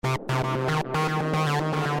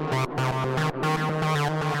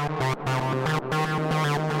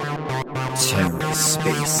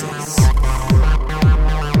TerraSpaces.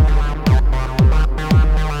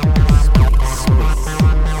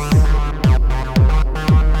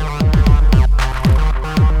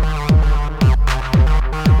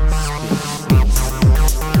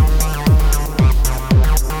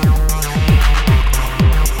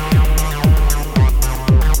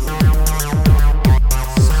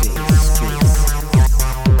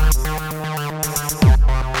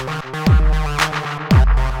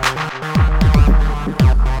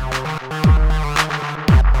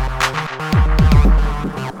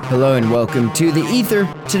 Hello and welcome to The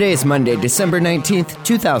Ether. Today is Monday, December 19th,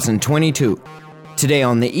 2022. Today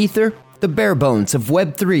on The Ether, the bare bones of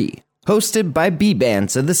Web3, hosted by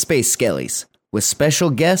B-Bands of the Space Skellies, with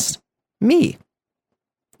special guest, me.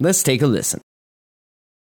 Let's take a listen.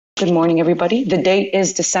 Good morning, everybody. The date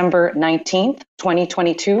is December 19th,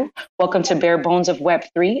 2022. Welcome to Bare Bones of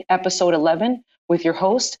Web3, episode 11, with your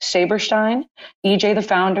host, Saberstein, EJ the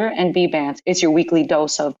founder, and B-Bands. It's your weekly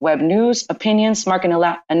dose of web news, opinions, market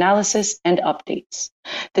analysis, and updates.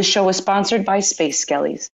 This show is sponsored by Space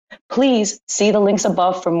Skellies. Please see the links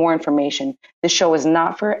above for more information. This show is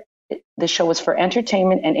for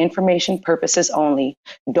entertainment and information purposes only.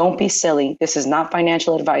 Don't be silly. This is not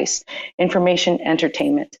financial advice. Information,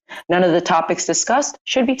 entertainment. None of the topics discussed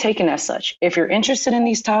should be taken as such. If you're interested in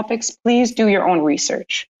these topics, please do your own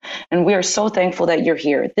research. And we are so thankful that you're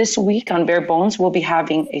here. This week on Bare Bones, we'll be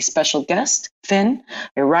having a special guest, Finn,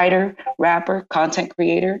 a writer, rapper, content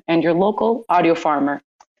creator, and your local audio farmer.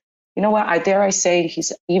 You know what? I dare I say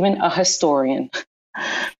he's even a historian.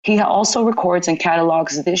 He also records and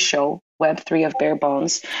catalogs this show, Web3 of Bare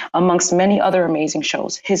Bones, amongst many other amazing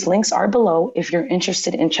shows. His links are below if you're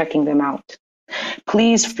interested in checking them out.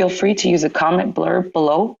 Please feel free to use a comment blurb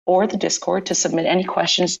below or the Discord to submit any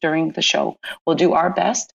questions during the show. We'll do our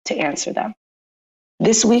best to answer them.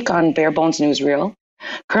 This week on Bare Bones Newsreel,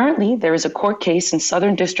 currently there is a court case in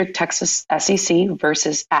Southern District, Texas SEC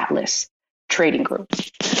versus Atlas Trading Group.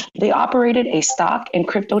 They operated a stock and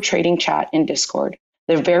crypto trading chat in Discord.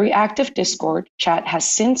 Their very active Discord chat has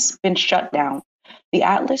since been shut down. The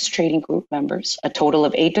Atlas Trading Group members, a total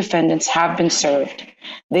of 8 defendants, have been served.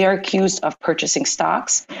 They are accused of purchasing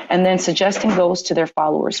stocks and then suggesting those to their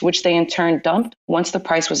followers, which they in turn dumped once the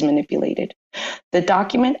price was manipulated. The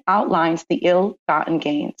document outlines the ill-gotten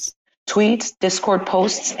gains. Tweets, Discord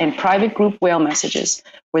posts, and private group whale messages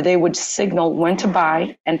where they would signal when to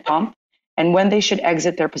buy and pump and when they should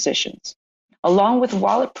exit their positions, along with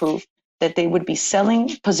wallet proof that they would be selling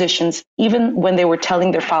positions even when they were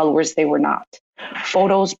telling their followers they were not.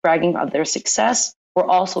 Photos bragging of their success were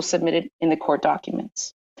also submitted in the court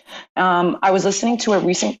documents. I was listening to a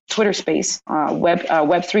recent Twitter space,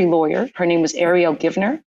 Web3 lawyer. Her name was Ariel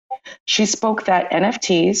Givner. She spoke that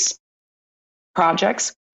NFTs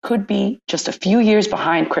projects could be just a few years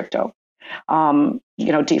behind crypto,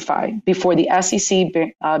 DeFi, before the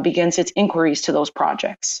SEC begins its inquiries to those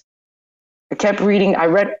projects. I kept reading.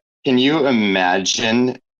 Can you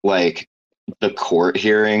imagine, the court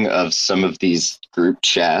hearing of some of these group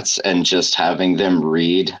chats and just having them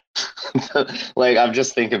read? I'm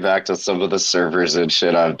just thinking back to some of the servers and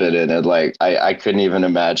shit I've been in, and I couldn't even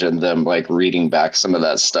imagine them reading back some of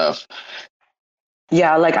that stuff.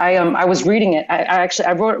 Yeah, I was reading it. I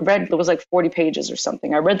read it was 40 pages or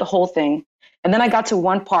something. I read the whole thing, and then I got to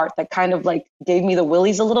one part that kind of gave me the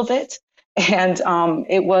willies a little bit, and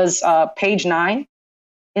it was page 9.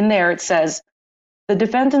 In there, it says, the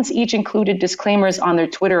defendants each included disclaimers on their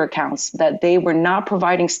Twitter accounts that they were not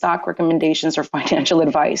providing stock recommendations or financial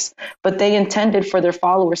advice, but they intended for their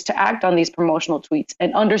followers to act on these promotional tweets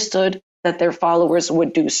and understood that their followers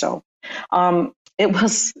would do so. It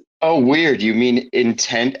was... Oh, weird. You mean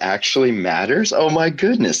intent actually matters? Oh, my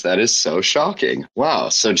goodness. That is so shocking. Wow.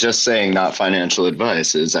 So just saying not financial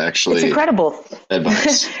advice is actually... It's incredible.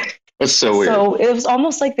 Advice. That's so weird. So it was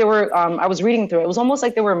almost like they were, I was reading through it, it was almost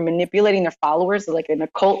like they were manipulating their followers in a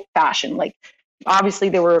cult fashion. Obviously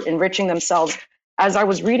they were enriching themselves. As I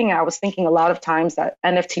was reading it, I was thinking a lot of times that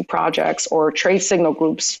NFT projects or trade signal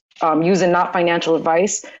groups using not financial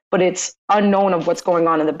advice, but it's unknown of what's going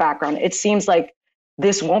on in the background. It seems like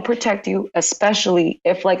this won't protect you, especially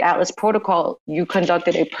if Atlas Protocol, you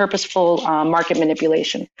conducted a purposeful market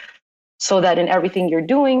manipulation. So that in everything you're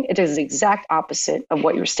doing, it is the exact opposite of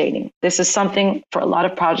what you're stating. This is something for a lot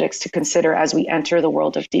of projects to consider as we enter the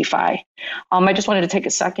world of DeFi. I just wanted to take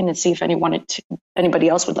a second and see if anybody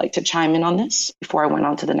else would like to chime in on this before I went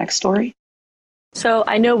on to the next story. So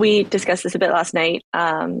I know we discussed this a bit last night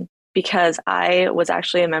because I was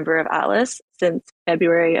actually a member of Atlas. since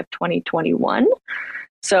February of 2021.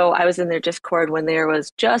 So I was in their Discord when there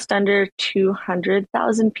was just under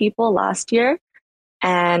 200,000 people last year.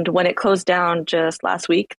 And when it closed down just last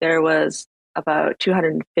week, there was about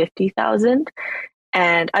 250,000.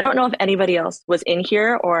 And I don't know if anybody else was in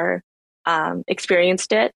here or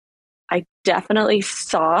experienced it. I definitely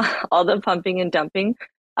saw all the pumping and dumping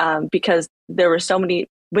because there were so many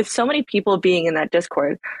people being in that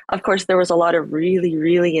Discord. Of course, there was a lot of really,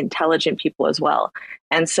 really intelligent people as well.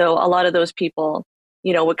 And so a lot of those people,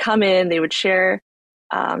 would come in, they would share,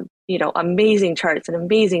 amazing charts and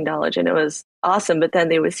amazing knowledge. And it was awesome. But then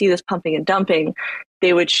they would see this pumping and dumping.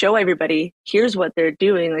 They would show everybody, here's what they're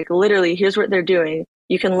doing. Like literally, here's what they're doing.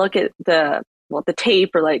 You can look at the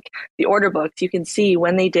tape or like the order books. You can see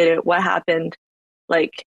when they did it, what happened.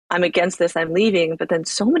 Like, I'm against this, I'm leaving. But then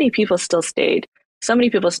so many people still stayed. So many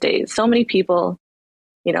people stayed. So many people,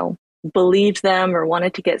 believed them or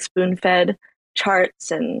wanted to get spoon-fed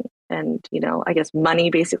charts and I guess money,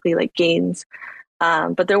 basically, like gains.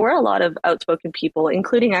 But there were a lot of outspoken people,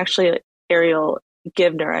 including actually Ariel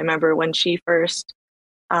Givner. I remember when she first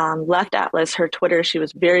left Atlas, her Twitter, she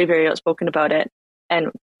was very, very outspoken about it.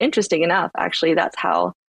 And interesting enough, actually, that's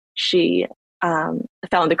how she found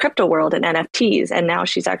the crypto world and NFTs. And now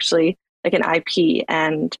she's actually like an IP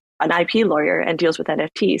lawyer and deals with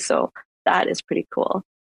NFTs. So that is pretty cool.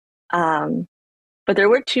 But there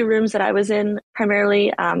were two rooms that I was in,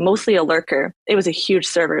 primarily, mostly a lurker. It was a huge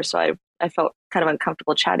server, so I felt kind of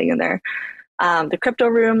uncomfortable chatting in there. The crypto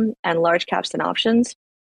room and large caps and options,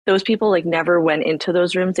 those people like never went into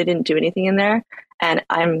those rooms. They didn't do anything in there. And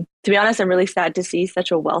to be honest, I'm really sad to see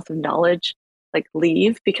such a wealth of knowledge like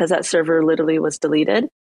leave because that server literally was deleted.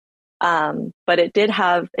 But it did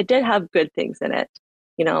have good things in it.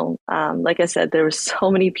 Like I said, there were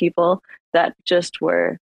so many people that just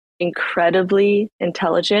were incredibly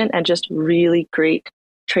intelligent and just really great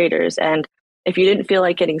traders. And if you didn't feel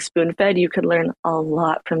like getting spoon-fed, you could learn a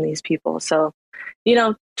lot from these people. So,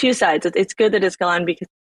 two sides. It's good that it's gone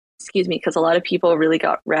because a lot of people really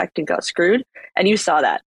got wrecked and got screwed. And you saw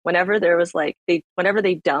that whenever there was whenever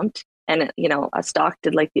they dumped and, a stock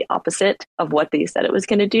did like the opposite of what they said it was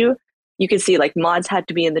going to do, you could see like mods had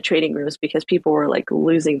to be in the trading rooms because people were like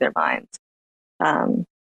losing their minds.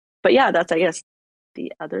 But yeah, that's, I guess,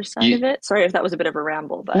 the other side of it. Sorry if that was a bit of a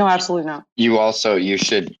ramble, but no, absolutely not.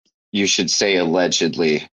 You should say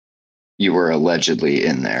allegedly. You were allegedly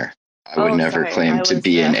in there. I would never claim to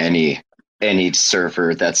be in any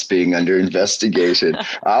server that's being under investigation.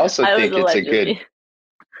 I also think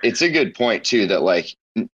it's a good point too that like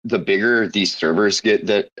the bigger these servers get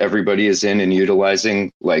that everybody is in and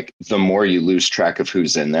utilizing, like the more you lose track of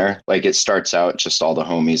who's in there. Like it starts out just all the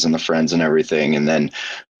homies and the friends and everything, and then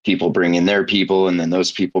people bring in their people, and then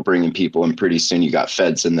those people bring in people, and pretty soon you got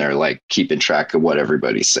feds in there like keeping track of what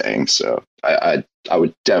everybody's saying. So I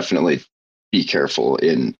would definitely be careful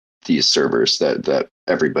in these servers that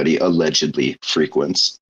everybody allegedly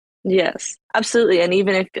frequents. Yes, absolutely. And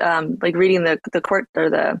even if like reading the court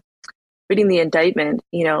or reading the indictment,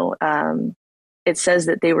 it says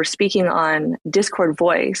that they were speaking on Discord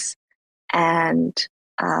voice and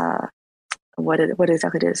what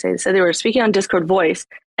exactly did it say? So they were speaking on Discord voice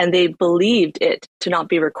and they believed it to not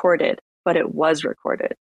be recorded, but it was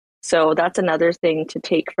recorded. So that's another thing to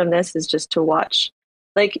take from this is just to watch.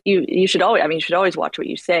 Like you should always watch what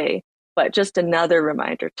you say, but just another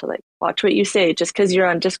reminder to like watch what you say. Just because you're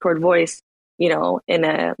on Discord voice, in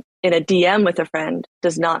a DM with a friend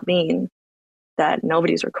does not mean that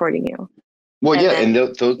nobody's recording you. Well, and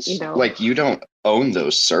those like you don't own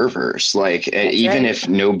those servers. Like even if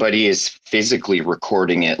nobody is physically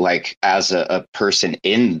recording it, like as a person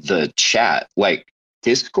in the chat, like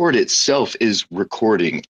Discord itself is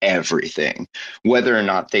recording everything, whether or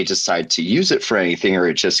not they decide to use it for anything or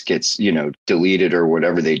it just gets, deleted or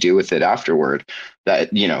whatever they do with it afterward. That,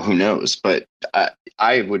 who knows? But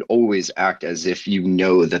I would always act as if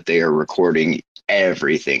that they are recording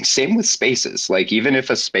everything. Same with spaces. Like even if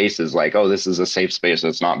a space is like, oh, this is a safe space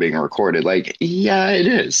that's not being recorded, like it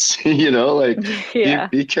is.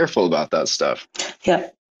 Be careful about that stuff. Yeah,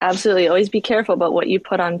 absolutely. Always be careful about what you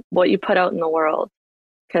put out in the world,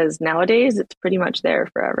 because nowadays it's pretty much there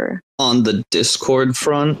forever. On the Discord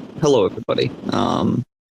front, hello everybody.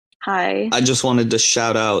 Hi. I just wanted to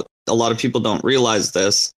shout out, a lot of people don't realize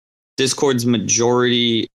this, Discord's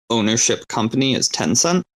majority ownership company is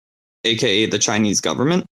Tencent, aka the Chinese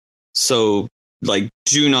government. So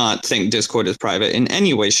do not think Discord is private in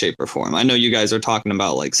any way, shape, or form. I know you guys are talking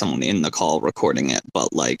about like someone in the call recording it,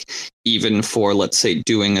 but like even for, let's say,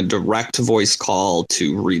 doing a direct voice call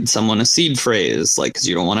to read someone a seed phrase, like because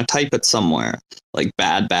you don't want to type it somewhere, like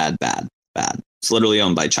bad. bad. It's literally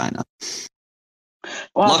owned by China.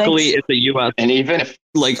 Well, luckily, it's a U.S. And even if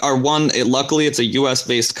luckily it's a U.S.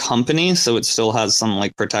 based company, so it still has some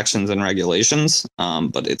like protections and regulations.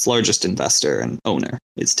 But its largest investor and owner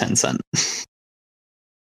is Tencent.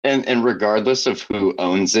 And regardless of who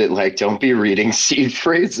owns it, like, don't be reading seed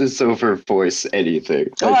phrases over voice anything.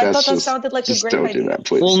 Oh, Like, I thought that sounded like a just great don't idea. do that,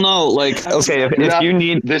 please. Well, no, like, okay, if you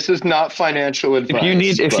need, this is not financial advice.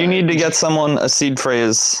 if you need to get someone a seed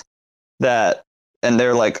phrase and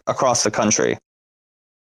they're like across the country,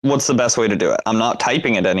 what's the best way to do it? I'm not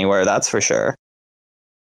typing it anywhere, that's for sure.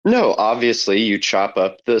 No, obviously you chop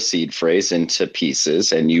up the seed phrase into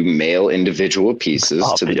pieces and you mail individual pieces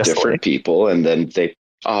to the different people, and then they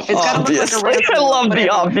Obviously. I love the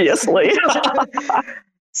obviously.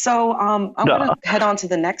 So I'm going to head on to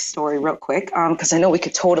the next story real quick because I know we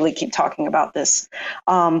could totally keep talking about this.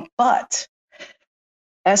 But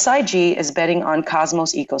SIG is betting on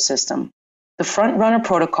Cosmos ecosystem. The Frontrunner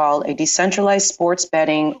Protocol, a decentralized sports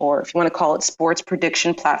betting, or if you want to call it sports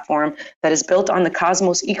prediction platform that is built on the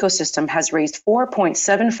Cosmos ecosystem, has raised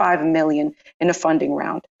 $4.75 million in a funding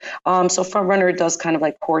round. So Frontrunner does kind of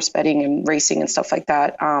like horse betting and racing and stuff like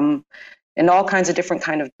that, and all kinds of different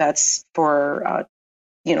kind of bets for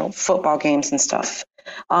football games and stuff.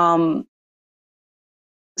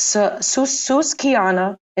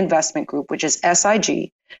 Susquehanna Investment Group, which is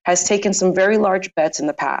SIG, has taken some very large bets in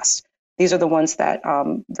the past. These are the ones that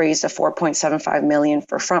raised a $4.75 million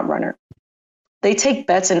for Frontrunner. They take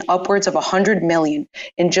bets in upwards of $100 million.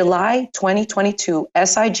 In July 2022,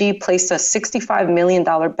 SIG placed a $65 million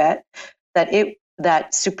bet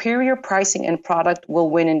that superior pricing and product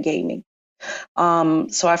will win in gaming.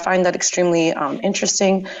 So I find that extremely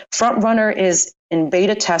interesting. Frontrunner is in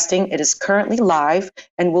beta testing. It is currently live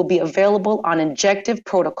and will be available on Injective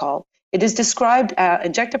Protocol. It is described,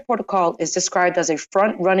 Injective Protocol is described as a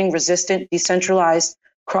front-running resistant decentralized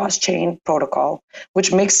cross-chain protocol,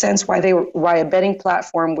 which makes sense why a betting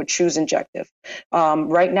platform would choose Injective.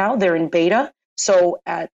 Right now, they're in beta. So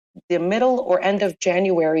at the middle or end of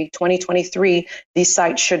January 2023, these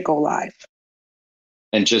sites should go live.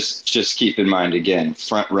 And just keep in mind, again,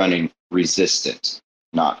 front-running resistant,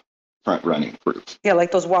 not front-running proof. Yeah,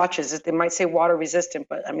 like those watches. They might say water resistant,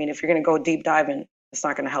 but I mean, if you're going to go deep diving, it's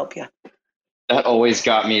not going to help you. That always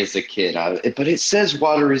got me as a kid. But it says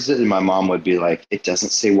water resistant. My mom would be like, it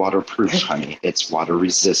doesn't say waterproof, honey. It's water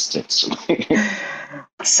resistant.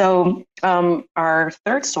 So our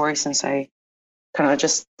third story, since I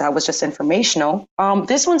that was just informational.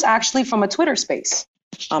 This one's actually from a Twitter space.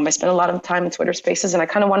 I spent a lot of time in Twitter spaces, and I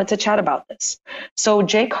kind of wanted to chat about this. So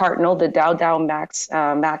Jake Hartnell, the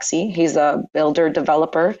Maxi, he's a builder,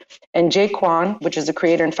 developer, and Jay Kwan, which is the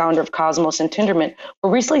creator and founder of Cosmos and Tindermint, were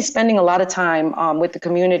recently spending a lot of time with the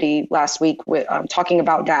community last week with talking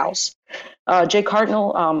about DAOs. Jake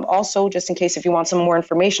Hartnell, also, just in case if you want some more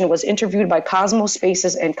information, was interviewed by Cosmos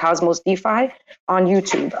Spaces and Cosmos DeFi on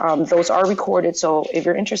YouTube. Those are recorded, so if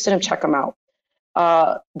you're interested, check them out.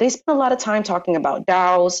 They spent a lot of time talking about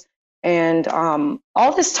DAOs, and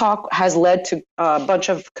all this talk has led to a bunch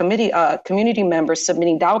of community members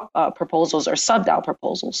submitting DAO proposals or sub-DAO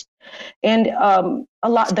proposals. And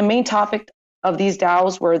the main topic of these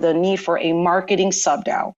DAOs were the need for a marketing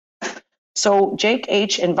sub-DAO. So Jake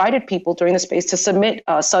H. invited people during the space to submit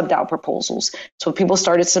sub-DAO proposals. So people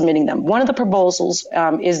started submitting them. One of the proposals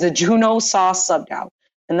is the Juno Sauce sub-DAO,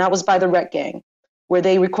 and that was by the Rec Gang, where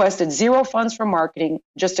they requested zero funds for marketing,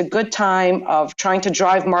 just a good time of trying to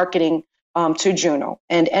drive marketing to Juno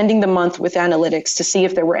and ending the month with analytics to see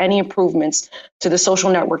if there were any improvements to the social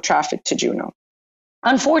network traffic to Juno.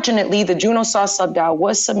 Unfortunately, the Juno Sauce sub-DAO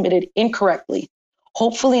was submitted incorrectly.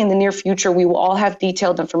 Hopefully in the near future, we will all have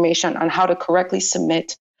detailed information on how to correctly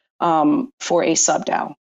submit for a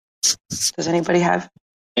sub-DAO. Does anybody have?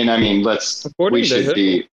 And I mean,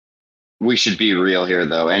 we should be real here,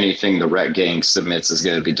 though. Anything the Rec Gang submits is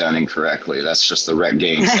going to be done incorrectly. That's just the Rec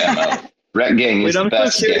Gang's MO. Rec Gang is the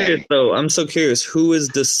best gang. I'm so curious. Who is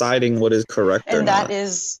deciding what is correct or not? And that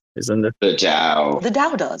isn't the DAO. The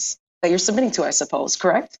DAO does that you're submitting to, I suppose.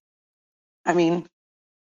 Correct? I mean,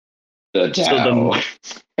 the DAO.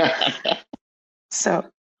 So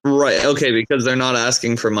right, okay, because they're not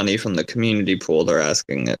asking for money from the community pool. They're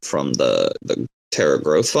asking it from the Terra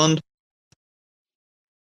Growth Fund.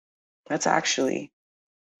 That's actually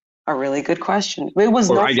a really good question. It was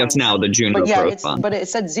or no I guess now the Juno Growth Fund. But it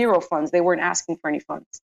said zero funds. They weren't asking for any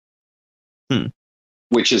funds.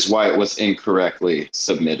 Which is why it was incorrectly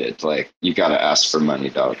submitted. Like, you got to ask for money,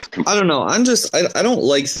 dog. I don't know. I don't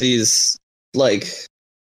like these, like,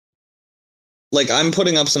 like I'm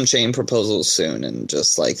putting up some chain proposals soon and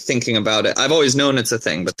just like thinking about it. I've always known it's a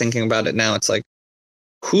thing, but thinking about it now, it's like,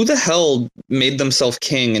 who the hell made themselves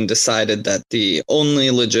king and decided that the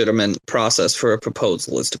only legitimate process for a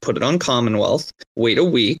proposal is to put it on Commonwealth, wait a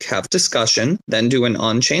week, have discussion, then do an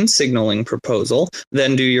on-chain signaling proposal,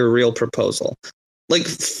 then do your real proposal? Like,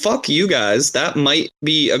 fuck you guys. That might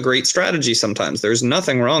be a great strategy sometimes. There's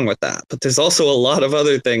nothing wrong with that. But there's also a lot of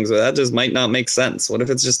other things where that just might not make sense. What if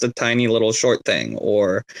it's just a tiny little short thing?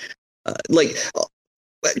 Or,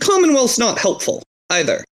 Commonwealth's not helpful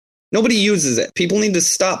either. Nobody uses it. People need to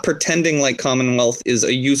stop pretending like Commonwealth is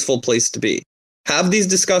a useful place to be. Have these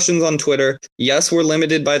discussions on Twitter. Yes, we're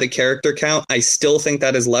limited by the character count. I still think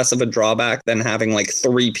that is less of a drawback than having like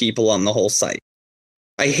 3 people on the whole site.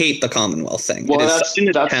 I hate the Commonwealth thing. Well,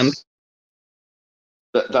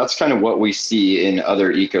 that's kind of what we see in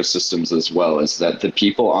other ecosystems as well, is that the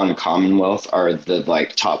people on Commonwealth are the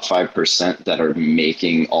like top 5% that are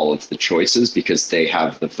making all of the choices because they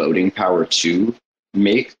have the voting power to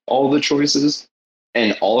make all the choices,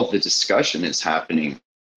 and all of the discussion is happening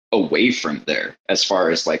away from there as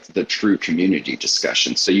far as like the true community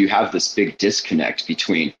discussion. So you have this big disconnect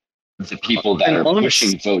between the people that are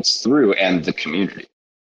pushing votes through and the community.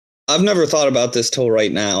 I've never thought about this till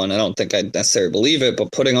right now, and I don't think I'd necessarily believe it,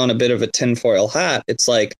 but putting on a bit of a tinfoil hat, it's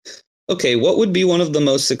like, okay, what would be one of the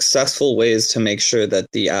most successful ways to make sure that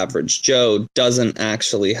the average Joe doesn't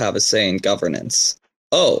actually have a say in governance?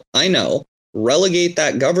 Oh, I know. Relegate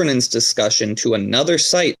that governance discussion to another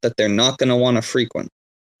site that they're not going to want to frequent.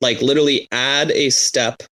 Like literally add a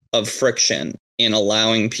step of friction in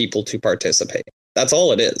allowing people to participate. That's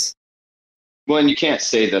all it is. Well, and you can't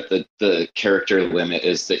say that the character limit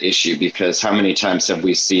is the issue, because how many times have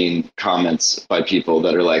we seen comments by people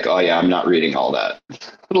that are like, oh yeah, I'm not reading all that.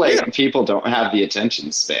 People don't have the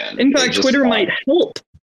attention span. In fact, Twitter might help.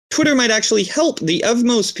 Twitter might actually help. The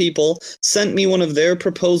Evmos people sent me one of their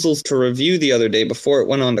proposals to review the other day before it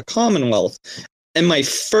went on to Commonwealth. And my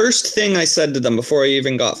first thing I said to them before I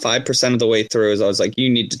even got 5% of the way through is I was like, you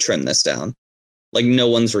need to trim this down. Like, no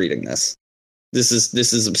one's reading this. This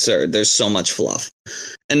is absurd. There's so much fluff.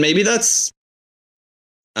 And maybe that's,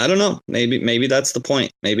 I don't know, maybe that's the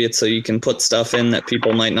point. Maybe it's so you can put stuff in that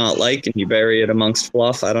people might not like and you bury it amongst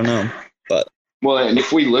fluff. I don't know. But well, and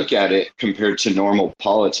if we look at it compared to normal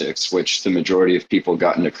politics, which the majority of people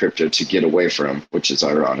got into crypto to get away from, which is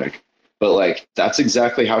ironic, but like that's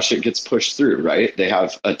exactly how shit gets pushed through, right? They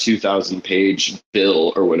have a 2,000-page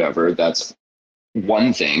bill or whatever. That's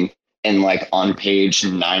one thing. And like on page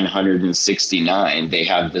 969, they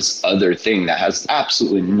have this other thing that has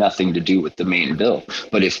absolutely nothing to do with the main bill.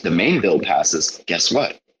 But if the main bill passes, guess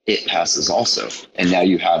what? It passes also. And now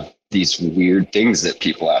you have these weird things that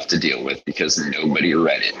people have to deal with because nobody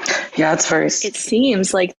read it. Yeah, it's very... It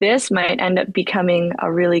seems like this might end up becoming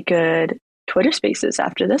a really good Twitter Spaces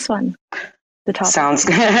after this one. The topic. Sounds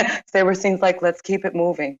good. There were things like, let's keep it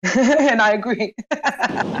moving. And I agree.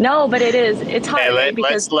 No, but it is. It's hard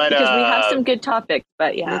because we have some good topics,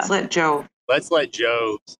 but yeah. Let's let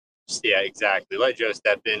Joe. Yeah, exactly. Let Joe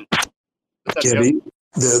step in. What's up, Yeah, Joe?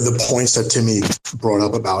 the points that Timmy brought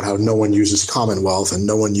up about how no one uses Commonwealth and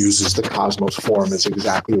no one uses the Cosmos Forum is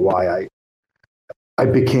exactly why I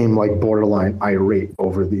became like borderline irate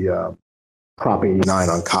over the Prop 89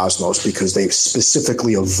 on Cosmos, because they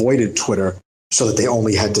specifically avoided Twitter so that they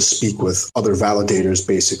only had to speak with other validators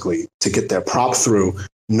basically to get their prop through,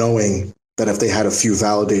 knowing that if they had a few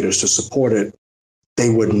validators to support it, they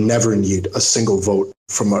would never need a single vote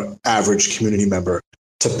from an average community member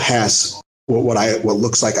to pass what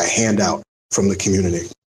looks like a handout from the community.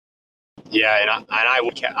 Yeah, and I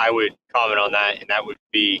would comment on that, and that would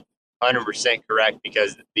be 100% correct,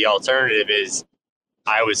 because the alternative is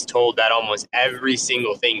I was told that almost every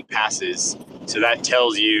single thing passes. So that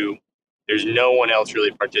tells you there's no one else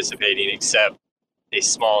really participating except a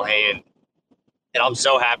small hand. And I'm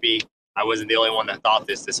so happy I wasn't the only one that thought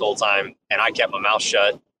this whole time, and I kept my mouth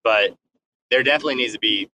shut. But there definitely needs to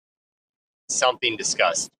be something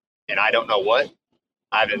discussed, and I don't know what.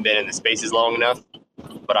 I haven't been in the spaces long enough,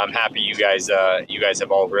 but I'm happy you guys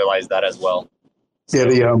have all realized that as well. Yeah,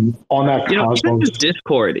 on that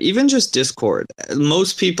Cosmos, even just Discord.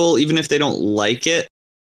 Most people, even if they don't like it,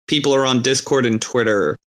 people are on Discord and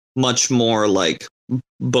Twitter much more like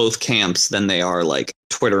both camps than they are like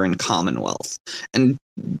Twitter and Commonwealth. And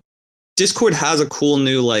Discord has a cool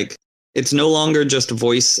new, like, it's no longer just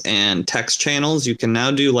voice and text channels. You can now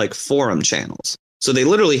do like forum channels. So they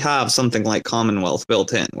literally have something like Commonwealth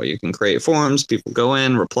built in where you can create forums, people go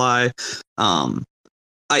in, reply.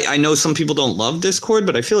 I know some people don't love Discord,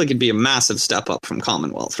 but I feel like it'd be a massive step up from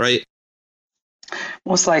Commonwealth, right?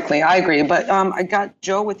 Most likely, I agree. But I got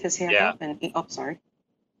Joe with his hand Yeah. up, and sorry.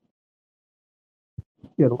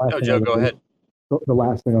 Yeah, the last No, thing Joe, go ahead. The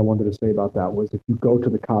last thing I wanted to say about that was if you go to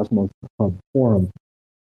the Cosmos forum,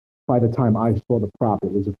 by the time I saw the prop,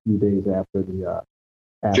 it was a few days after the.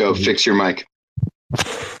 Joe, fix your mic.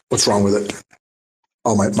 What's wrong with it?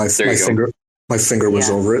 Oh, my finger was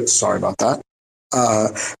over it. Sorry about that.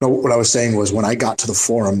 No, what I was saying was when I got to the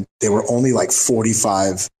forum, there were only like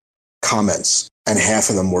 45 comments, and half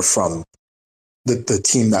of them were from the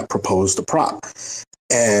team that proposed the prop.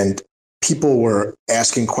 And people were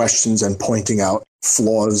asking questions and pointing out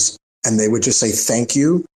flaws, and they would just say thank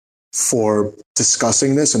you for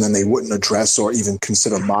discussing this, and then they wouldn't address or even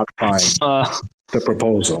consider modifying the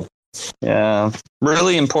proposal. Yeah,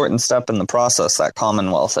 really important step in the process that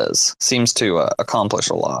Commonwealth seems to accomplish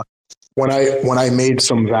a lot. When I made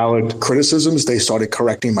some valid criticisms, they started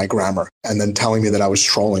correcting my grammar and then telling me that I was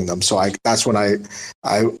trolling them. So that's when I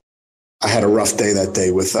had a rough day that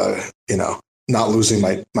day with not losing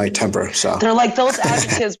my temper. So they're like, those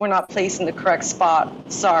adjectives were not placed in the correct spot.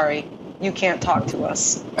 Sorry, you can't talk to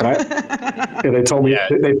us. And they told me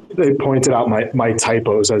they pointed out my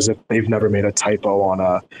typos as if they've never made a typo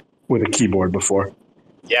on with a keyboard before.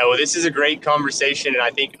 Yeah, well, this is a great conversation, and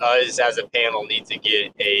I think us as a panel need to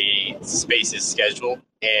get a spaces scheduled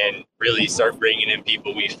and really start bringing in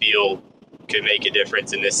people we feel could make a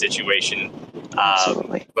difference in this situation.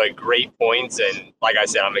 Absolutely. But great points, and like I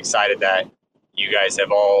said, I'm excited that you guys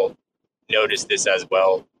have all noticed this as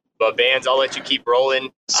well. But Bands, I'll let you keep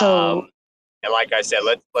rolling. So, and like I said,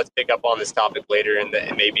 let's pick up on this topic later and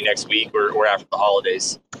maybe next week or after the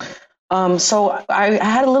holidays. So I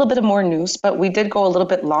had a little bit of more news, but we did go a little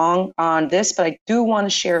bit long on this. But I do want to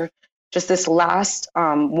share just this last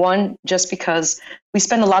one, just because we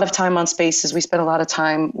spend a lot of time on spaces. We spend a lot of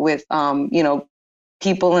time with,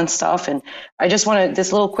 people and stuff. And I just wanted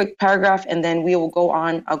this little quick paragraph, and then we will go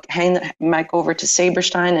on. I'll hang the mic over to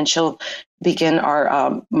Saberstein, and she'll begin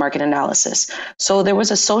our market analysis. So there was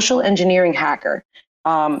a social engineering hacker.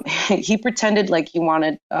 He pretended like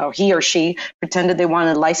he or she pretended they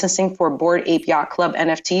wanted licensing for Bored Ape Yacht Club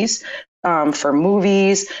NFTs for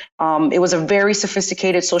movies. It was a very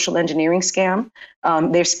sophisticated social engineering scam.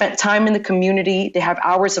 They've spent time in the community. They have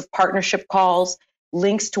hours of partnership calls,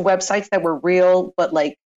 links to websites that were real, but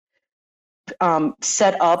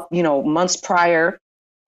set up, months prior.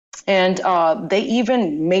 And they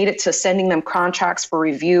even made it to sending them contracts for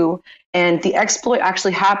review. And the exploit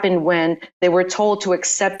actually happened when they were told to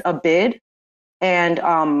accept a bid. And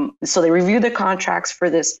so they reviewed the contracts for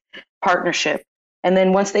this partnership. And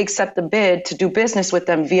then once they accept the bid to do business with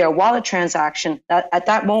them via wallet transaction, at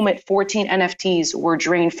that moment, 14 NFTs were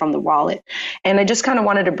drained from the wallet. And I just kind of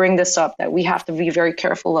wanted to bring this up, that we have to be very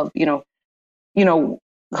careful of,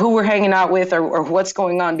 who we're hanging out with or what's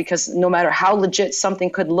going on, because no matter how legit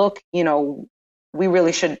something could look, we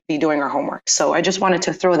really should be doing our homework. So I just wanted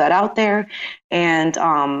to throw that out there. And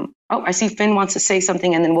I see Finn wants to say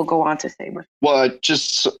something, and then we'll go on to Saber. Well,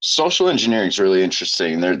 just social engineering is really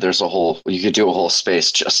interesting. There's you could do a whole space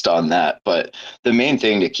just on that. But the main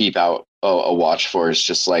thing to keep out a watch for is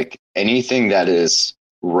just like anything that is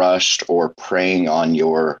rushed or preying on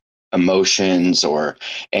your emotions or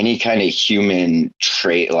any kind of human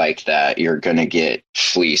trait like that. You're going to get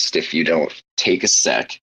fleeced if you don't take a step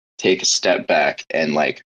back and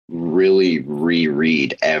really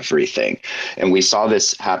reread everything. And we saw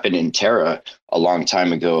this happen in Terra a long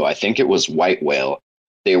time ago. I think it was White Whale.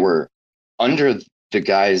 They were under the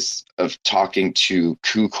guise of talking to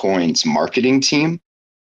KuCoin's marketing team,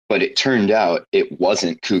 but it turned out it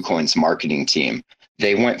wasn't KuCoin's marketing team.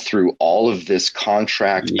 They went through all of this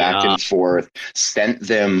contract back and forth, sent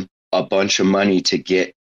them a bunch of money to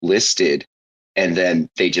get listed, and then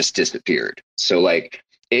they just disappeared. So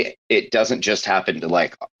it doesn't just happen to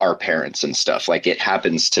our parents and stuff. It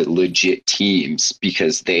happens to legit teams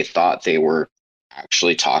because they thought they were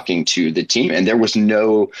actually talking to the team, and there was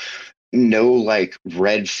no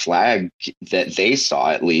red flag that they saw,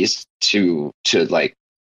 at least to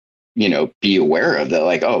be aware of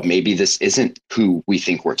that. Oh, maybe this isn't who we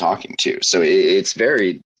think we're talking to. So it's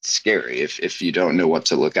very scary if you don't know what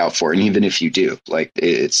to look out for. And even if you do,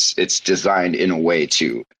 it's designed in a way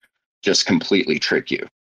to just completely trick you.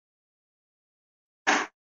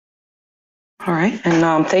 All right.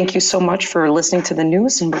 And thank you so much for listening to the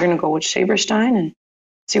news. And we're going to go with Saberstein and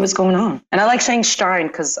see what's going on. And I like saying Stein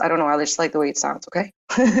because I don't know, I just like the way it sounds. Okay.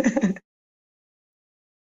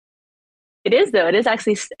 It is, though. It is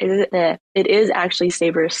actually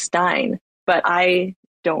Saberstein, but I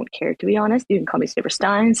don't care, to be honest. You can call me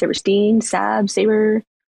Saberstein, Saberstein, Sab, Saber.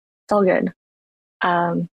 It's all good.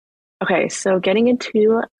 Okay, so getting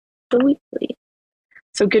into the weekly.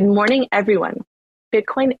 So good morning, everyone.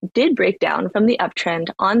 Bitcoin did break down from the uptrend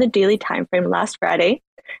on the daily time frame last Friday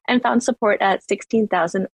and found support at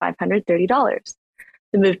 $16,530.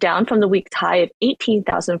 The move down from the week's high of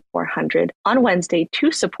 $18,400 on Wednesday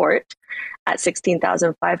to support at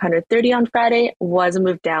 $16,530 on Friday was a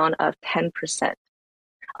move down of 10%.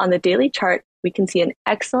 On the daily chart, we can see an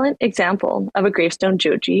excellent example of a gravestone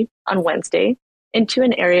doji on Wednesday into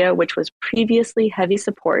an area which was previously heavy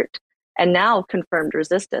support and now confirmed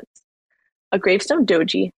resistance. A gravestone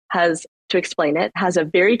doji has, to explain it, has a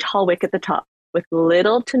very tall wick at the top with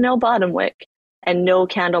little to no bottom wick and no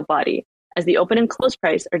candle body, as the open and close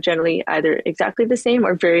price are generally either exactly the same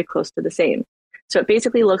or very close to the same. So it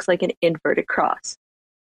basically looks like an inverted cross.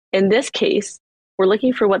 In this case, we're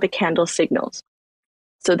looking for what the candle signals.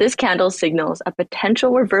 So this candle signals a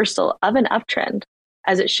potential reversal of an uptrend,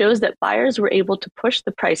 as it shows that buyers were able to push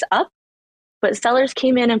the price up, but sellers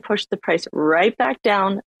came in and pushed the price right back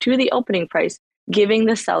down to the opening price, giving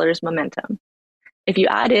the sellers momentum. If you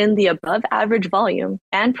add in the above average volume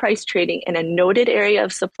and price trading in a noted area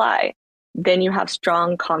of supply, then you have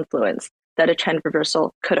strong confluence that a trend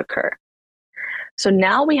reversal could occur. So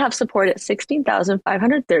now we have support at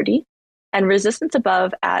 16,530 and resistance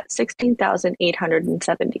above at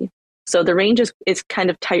 16,870. So the range is kind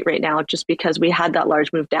of tight right now just because we had that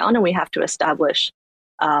large move down and we have to establish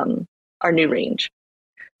our new range.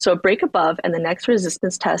 So a break above and the next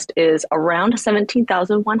resistance test is around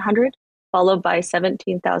 17,100, followed by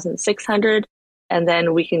 17,600, and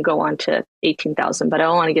then we can go on to 18,000. But I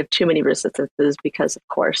don't want to give too many resistances because, of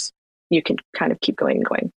course, you can kind of keep going and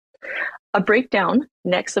going. A breakdown,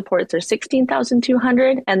 next supports are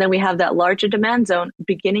 16,200, and then we have that larger demand zone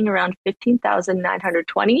beginning around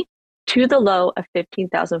 15,920 to the low of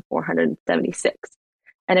 15,476.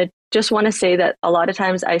 And I just want to say that a lot of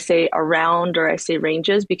times I say around or I say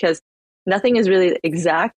ranges because nothing is really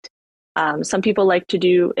exact. Some people like to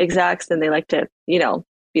do exacts and they like to,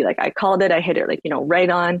 be like, I called it, I hit it like, right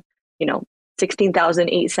on,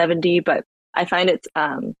 16,870. But I find it's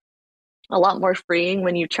a lot more freeing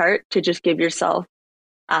when you chart to just give yourself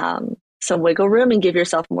some wiggle room and give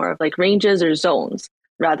yourself more of like ranges or zones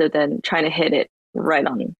rather than trying to hit it right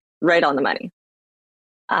on the money.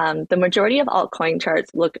 The majority of altcoin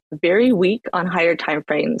charts look very weak on higher time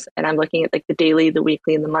frames, and I'm looking at like the daily, the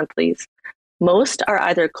weekly, and the monthlies. Most are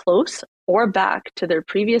either close or back to their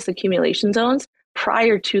previous accumulation zones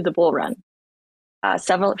prior to the bull run.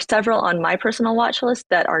 Several on my personal watch list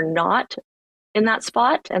that are not in that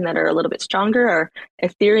spot and that are a little bit stronger are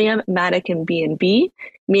Ethereum, Matic, and BNB,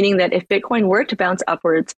 meaning that if Bitcoin were to bounce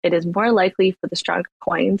upwards, it is more likely for the stronger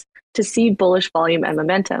coins to see bullish volume and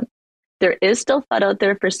momentum. There is still FUD out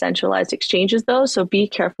there for centralized exchanges though, so be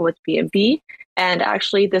careful with BNB. And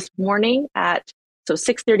actually this morning at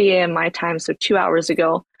 6:30 a.m. my time, so 2 hours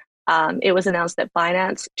ago, it was announced that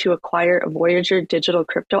Binance to acquire Voyager digital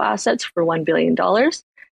crypto assets for $1 billion.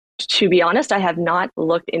 To be honest, I have not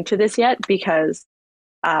looked into this yet because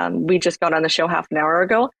we just got on the show half an hour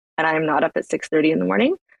ago and I am not up at 6:30 in the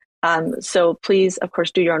morning. So please, of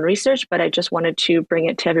course, do your own research, but I just wanted to bring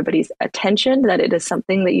it to everybody's attention that it is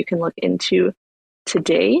something that you can look into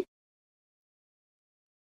today.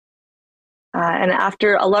 And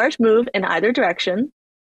after a large move in either direction,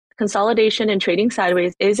 consolidation and trading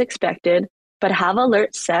sideways is expected, but have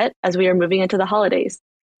alerts set as we are moving into the holidays.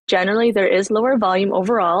 Generally, there is lower volume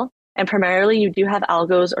overall, and primarily you do have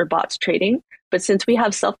algos or bots trading. But since we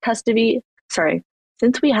have self-custody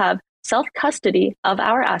of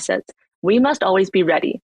our assets, we must always be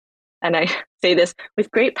ready. And I say this,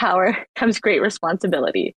 with great power comes great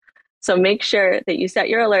responsibility. So make sure that you set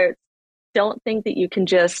your alerts. Don't think that you can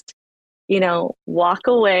just, walk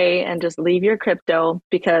away and just leave your crypto,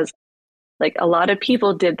 because like a lot of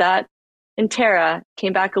people did that in Terra,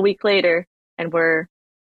 came back a week later and were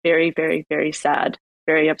very, very, very sad,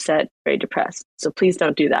 very upset, very depressed. So please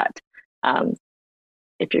don't do that.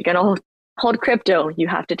 If you're going to hold crypto, you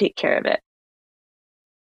have to take care of it.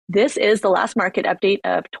 This is the last market update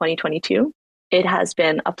of 2022. It has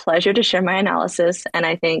been a pleasure to share my analysis, and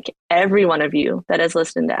I thank every one of you that has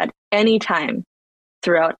listened at any time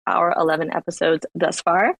throughout our 11 episodes thus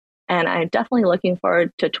far. And I'm definitely looking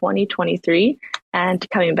forward to 2023 and to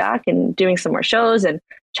coming back and doing some more shows and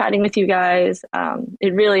chatting with you guys.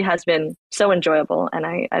 It really has been so enjoyable,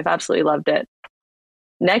 and I've absolutely loved it.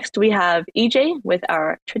 Next, we have EJ with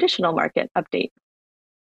our traditional market update.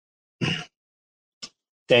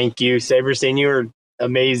 Thank you, Saberstein. You were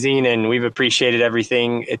amazing, and we've appreciated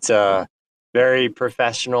everything. It's a very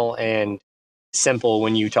professional and simple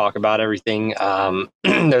when you talk about everything.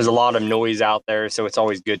 There's a lot of noise out there, so it's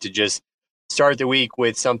always good to just start the week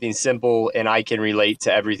with something simple, and I can relate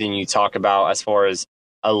to everything you talk about as far as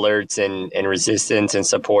alerts and resistance and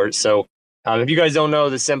support. So if you guys don't know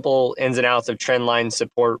the simple ins and outs of trend line,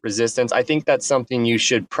 support, resistance, I think that's something you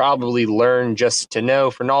should probably learn just to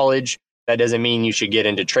know for knowledge. That doesn't mean you should get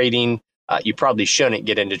into trading. You probably shouldn't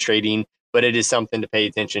get into trading, but it is something to pay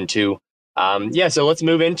attention to. So let's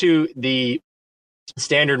move into the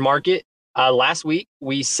standard market. Last week,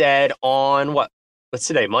 we said on what's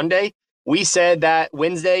today, Monday? We said that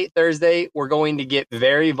Wednesday, Thursday, we're going to get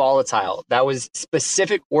very volatile. That was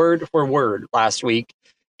specific word for word last week.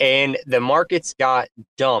 And the markets got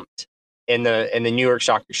dumped in the New York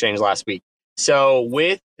Stock Exchange last week. So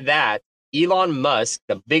with that, Elon Musk,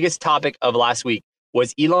 the biggest topic of last week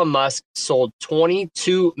was Elon Musk sold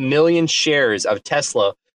 22 million shares of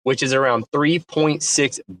Tesla, which is around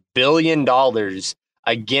 $3.6 billion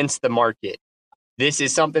against the market. This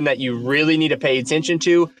is something that you really need to pay attention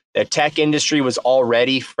to. The tech industry was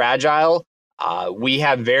already fragile. We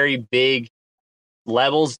have very big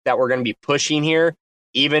levels that we're going to be pushing here.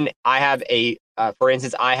 Even I have for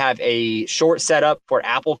instance, I have a short setup for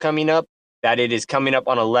Apple coming up, that it is coming up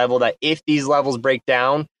on a level that if these levels break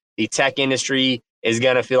down, the tech industry is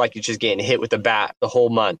going to feel like it's just getting hit with a bat the whole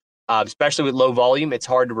month. Especially with low volume, it's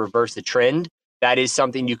hard to reverse the trend. That is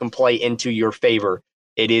something you can play into your favor.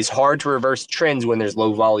 It is hard to reverse trends when there's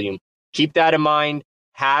low volume. Keep that in mind.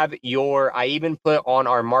 I even put on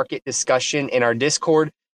our market discussion in our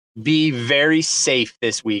Discord, be very safe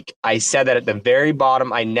this week. I said that at the very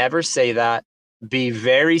bottom. I never say that. Be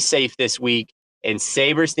very safe this week. And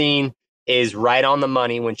Saberstein is right on the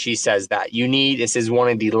money when she says that. This is one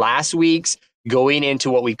of the last weeks going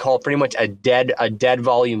into what we call pretty much a dead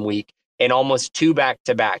volume week, and almost two back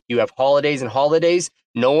to back. You have holidays and holidays.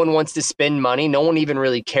 No one wants to spend money. No one even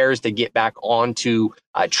really cares to get back onto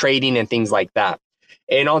trading and things like that.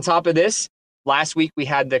 And on top of this, last week we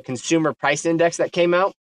had the consumer price index that came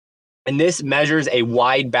out. And this measures a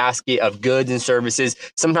wide basket of goods and services.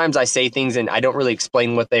 Sometimes I say things and I don't really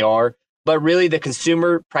explain what they are, but really the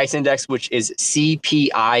consumer price index, which is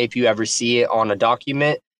CPI, if you ever see it on a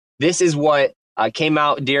document, this is what came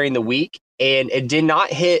out during the week, and it did not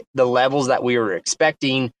hit the levels that we were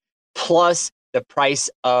expecting. Plus, the price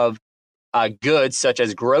of goods such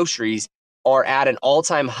as groceries are at an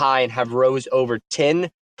all-time high and have rose over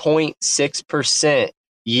 10.6%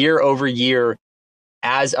 year over year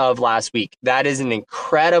as of last week. That is an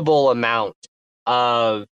incredible amount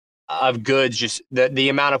of goods. Just the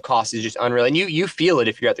amount of cost is just unreal. And you feel it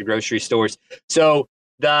if you're at the grocery stores. So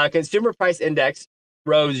the consumer price index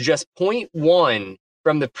rose just 0.1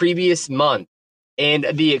 from the previous month, and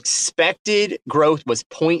the expected growth was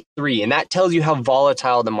 0.3. And that tells you how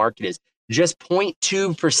volatile the market is. Just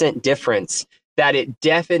 0.2% difference, that it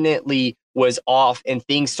definitely was off, and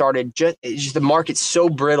things started just the market's so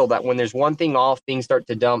brittle that when there's one thing off, things start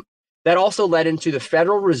to dump. That also led into the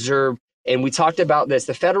Federal Reserve, and we talked about this.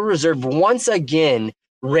 The Federal Reserve once again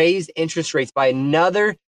raised interest rates by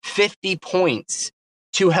another 50 points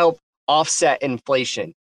to help offset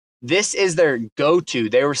inflation. This is their go-to.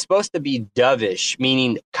 They were supposed to be dovish,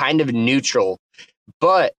 meaning kind of neutral,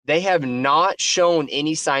 but they have not shown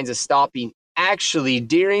any signs of stopping. Actually,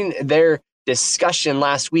 during their discussion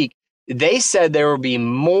last week, they said there will be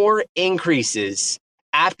more increases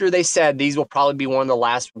after they said these will probably be one of the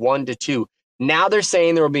last 1 to 2. Now they're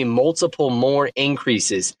saying there will be multiple more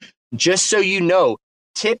increases. Just so you know,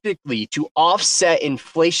 typically to offset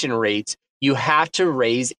inflation rates, you have to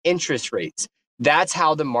raise interest rates. That's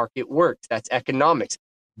how the market works. That's economics.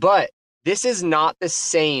 But this is not the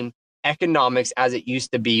same economics as it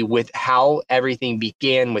used to be with how everything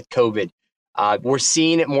began with COVID. We're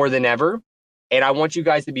seeing it more than ever. And I want you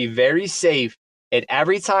guys to be very safe. And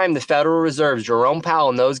every time the Federal Reserve, Jerome Powell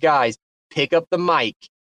and those guys pick up the mic,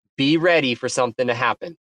 be ready for something to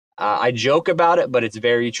happen. I joke about it, but it's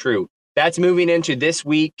very true. That's moving into this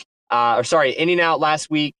week. Ending out last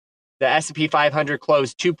week. The S&P 500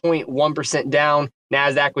 closed 2.1% down.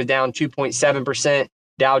 NASDAQ was down 2.7%.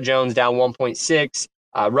 Dow Jones down 1.6%.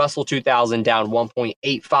 Russell 2000 down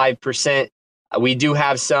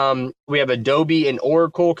 1.85%. We have Adobe and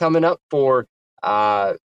Oracle coming up for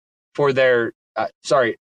their,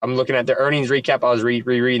 I'm looking at their earnings recap. I was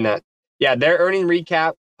rereading that. Yeah, their earnings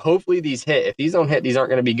recap. Hopefully these hit. If these don't hit, these aren't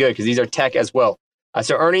going to be good because these are tech as well.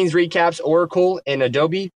 So earnings recaps, Oracle and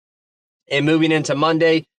Adobe. And moving into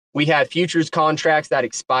Monday, we have futures contracts that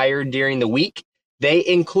expired during the week. They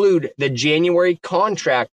include the January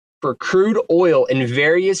contract for crude oil and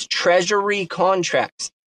various treasury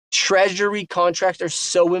contracts. Treasury contracts are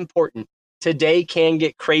so important. today can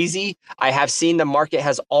get crazy. I have seen the market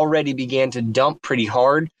has already began to dump pretty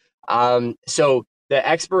hard. So the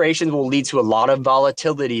expirations will lead to a lot of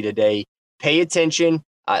volatility today. Pay attention.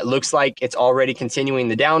 It looks like it's already continuing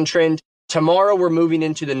the downtrend. Tomorrow, we're moving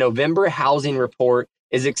into the November housing report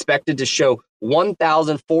is expected to show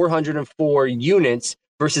 1,404 units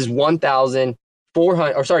versus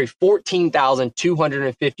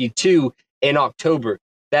 14,252 in October.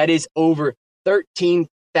 That is over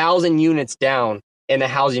 13,000 units down in the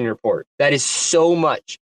housing report. That is so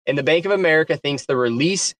much. And the Bank of America thinks the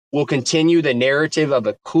release will continue the narrative of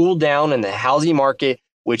a cool down in the housing market,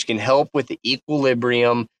 which can help with the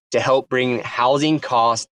equilibrium to help bring housing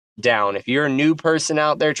costs down. If you're a new person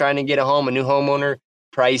out there trying to get a home, a new homeowner,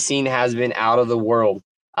 pricing has been out of the world.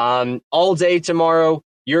 All day tomorrow,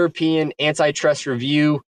 European antitrust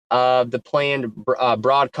review of the planned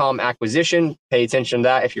Broadcom acquisition. Pay attention to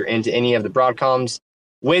that if you're into any of the Broadcoms.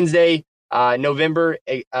 Wednesday, the November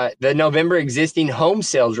existing home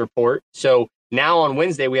sales report. So now on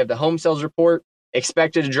Wednesday, we have the home sales report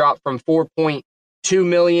expected to drop from 4.2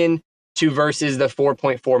 million to versus the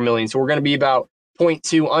 4.4 million. So we're going to be about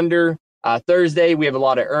 0.2 under. Thursday, we have a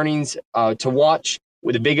lot of earnings to watch.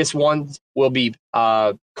 The biggest ones will be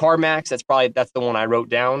CarMax. That's the one I wrote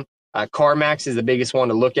down. CarMax is the biggest one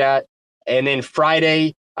to look at. And then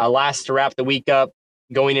Friday, last to wrap the week up,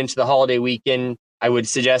 going into the holiday weekend, I would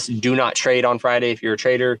suggest do not trade on Friday if you're a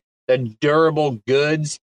trader. The durable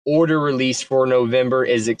goods order release for November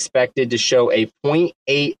is expected to show a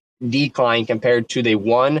 0.8 decline compared to the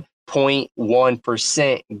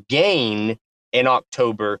 1.1% gain in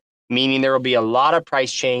October, meaning there will be a lot of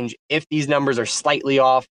price change. If these numbers are slightly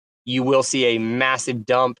off, you will see a massive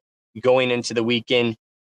dump going into the weekend.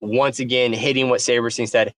 Once again, hitting what Saberstein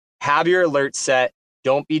said, have your alerts set.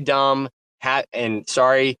 Don't be dumb.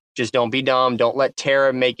 Just don't be dumb. Don't let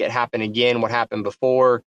Terra make it happen again, what happened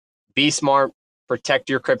before. Be smart, protect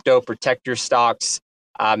your crypto, protect your stocks,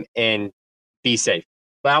 and be safe.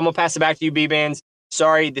 But I'm going to pass it back to you, B-Bands.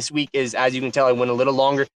 Sorry, this week is, as you can tell, I went a little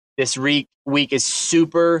longer. This week is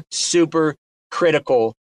super, super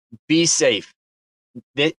critical. Be safe.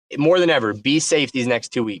 More than ever, be safe these next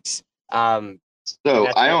 2 weeks. So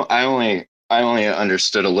I only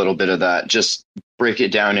understood a little bit of that. Just break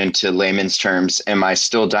it down into layman's terms. Am I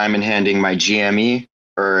still diamond handing my GME,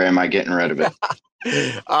 or am I getting rid of it?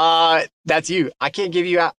 That's you. I can't give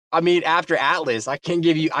you. After Atlas, I can't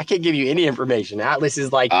give you any information. Atlas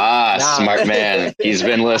is like, smart man. He's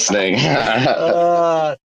been listening.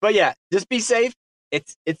 But yeah, just be safe.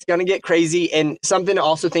 It's gonna get crazy. And something to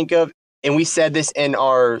also think of, and we said this in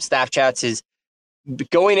our staff chats, is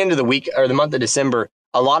going into the week or the month of December,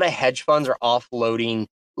 a lot of hedge funds are offloading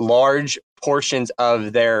large portions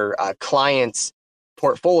of their clients'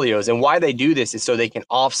 portfolios. And why they do this is so they can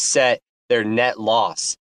offset their net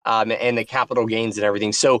loss and the capital gains and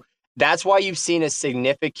everything. So that's why you've seen a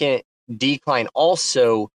significant decline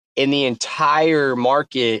also in the entire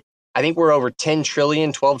market. I think we're over 10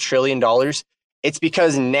 trillion, $12 trillion. It's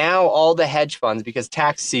because now all the hedge funds, because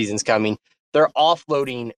tax season's coming, they're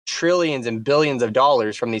offloading trillions and billions of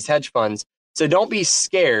dollars from these hedge funds. So don't be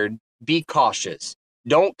scared. Be cautious.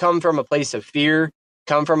 Don't come from a place of fear.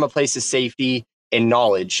 Come from a place of safety and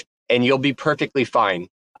knowledge, and you'll be perfectly fine.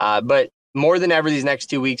 But more than ever, these next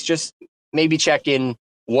 2 weeks, just maybe check in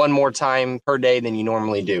one more time per day than you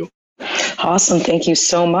normally do. Awesome. Thank you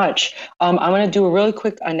so much. I'm going to do a really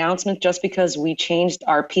quick announcement just because we changed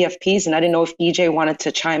our PFPs, and I didn't know if EJ wanted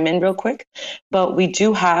to chime in real quick, but we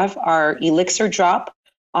do have our Elixir drop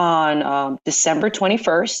on December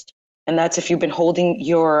 21st. And that's if you've been holding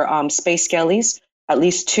your Space Skellies, at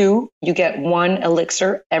least 2, you get 1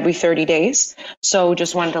 Elixir every 30 days. So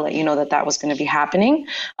just wanted to let you know that was going to be happening.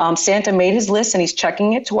 Santa made his list and he's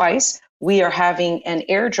checking it twice. We are having an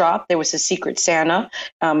airdrop. There was a secret Santa.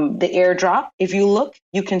 The airdrop, if you look,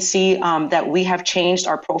 you can see that we have changed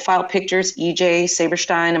our profile pictures, EJ,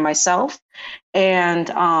 Saberstein, and myself. And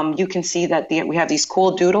you can see that we have these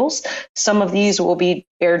cool doodles. Some of these will be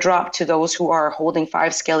airdropped to those who are holding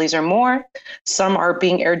 5 Skellies or more. Some are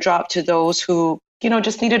being airdropped to those who,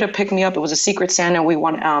 just needed a pick me up. It was a secret Santa.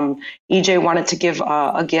 EJ wanted to give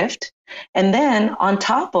a gift. And then on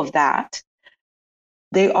top of that,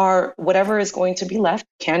 whatever is going to be left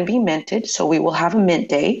can be minted. So we will have a mint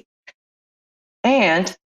day.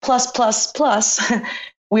 And plus,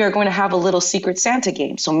 we are going to have a little secret Santa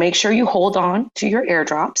game. So make sure you hold on to your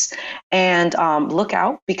airdrops and look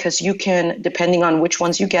out, because you can, depending on which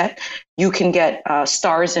ones you get, you can get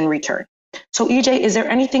stars in return. So EJ, is there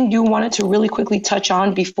anything you wanted to really quickly touch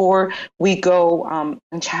on before we go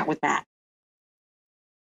and chat with Matt?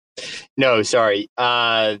 No, sorry.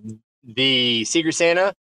 the Secret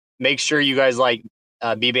Santa, make sure you guys, like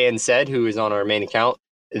B-Band said, who is on our main account,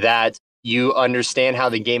 that you understand how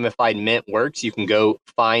the gamified mint works. You can go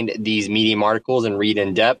find these Medium articles and read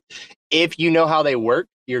in depth. If you know how they work,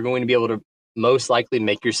 you're going to be able to most likely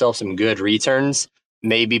make yourself some good returns,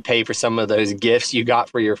 maybe pay for some of those gifts you got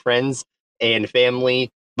for your friends and family.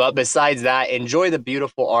 But besides that, enjoy the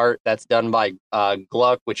beautiful art that's done by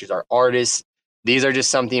Gluck, which is our artist. These are just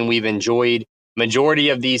something we've enjoyed. Majority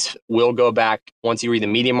of these will go back, once you read the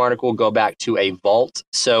Medium article, go back to a vault.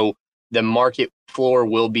 So the market floor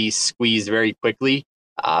will be squeezed very quickly.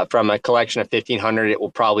 From a collection of 1,500, it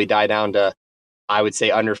will probably die down to, I would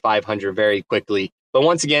say, under 500 very quickly. But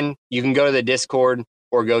once again, you can go to the Discord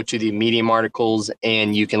or go to the Medium articles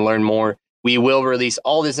and you can learn more. We will release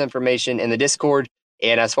all this information in the Discord.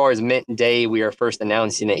 And as far as Mint Day, we are first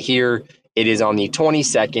announcing it here. It is on the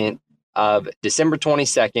 22nd of December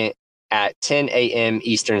 22nd at 10 a.m.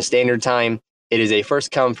 Eastern Standard Time. It is a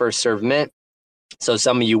first come, first serve mint. So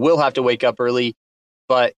some of you will have to wake up early,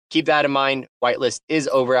 but keep that in mind. Whitelist is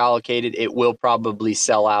over allocated. It will probably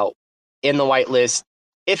sell out in the whitelist.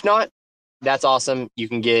 If not, that's awesome. You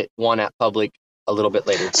can get one at public a little bit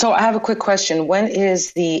later. So I have a quick question. When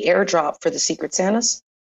is the airdrop for the Secret Santas?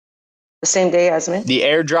 The same day as mint? The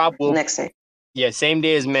airdrop will next day. Yeah, same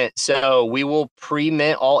day as mint. So we will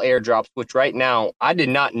pre-mint all airdrops, which right now, I did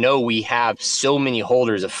not know we have so many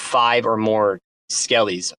holders of 5 or more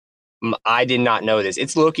skellies. I did not know this.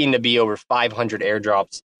 It's looking to be over 500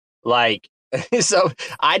 airdrops. Like, so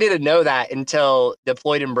I didn't know that until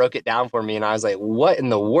Deployed and broke it down for me. And I was like, what in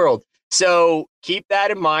the world? So keep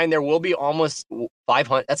that in mind. There will be almost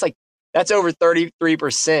 500. That's over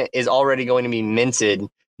 33% is already going to be minted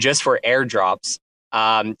just for airdrops.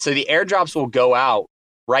 So the airdrops will go out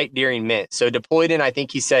right during mint. So Deployed in, I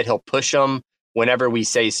think he said he'll push them whenever we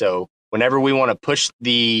say so. Whenever we want to push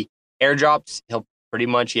the airdrops,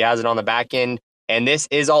 he has it on the back end. And this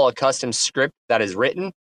is all a custom script that is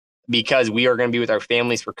written because we are going to be with our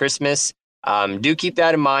families for Christmas. Do keep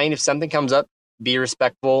that in mind. If something comes up, be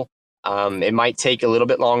respectful. It might take a little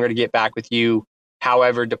bit longer to get back with you.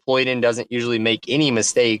 However, Deployed in doesn't usually make any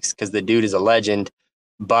mistakes because the dude is a legend.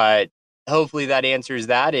 But hopefully that answers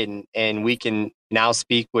that, and we can now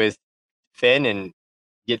speak with Finn and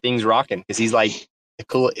get things rocking because he's like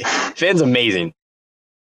cool. Finn's amazing.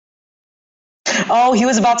 Oh, he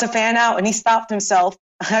was about to fan out and he stopped himself.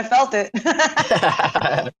 I felt it.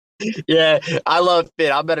 Yeah, I love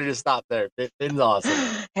Finn. I better just stop there. Finn's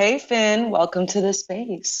awesome. Hey, Finn, welcome to the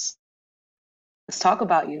space. Let's talk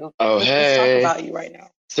about you. Oh, Let's talk about you right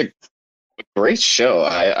now. It's a great show.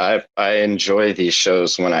 I enjoy these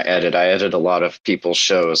shows when I edit. I edit a lot of people's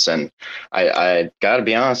shows, and I gotta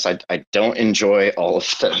be honest, I don't enjoy all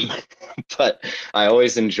of them, but I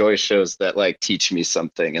always enjoy shows that like teach me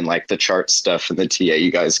something, and like the chart stuff and the TA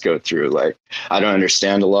you guys go through. Like I don't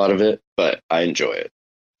understand a lot of it, but I enjoy it.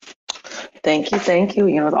 Thank you.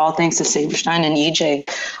 You know, all thanks to Saberstein and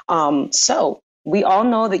EJ. So we all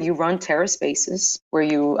know that you run Terra Spaces, where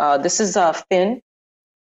you. This is Finn,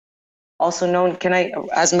 also known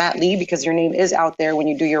as Matt Lee, because your name is out there when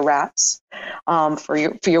you do your raps, for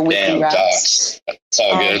your weekly raps. Docs. It's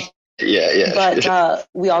all good. Yeah. But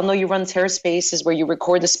we all know you run Terra Spaces, where you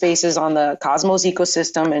record the spaces on the Cosmos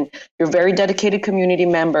ecosystem, and you're a very dedicated community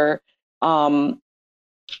member.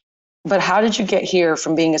 But how did you get here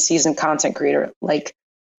from being a seasoned content creator? Like,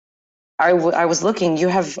 I was looking, you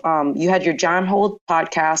had your John Hold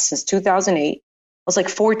podcast since 2008. It was like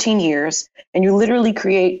 14 years, and you literally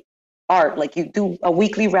create art. Like you do a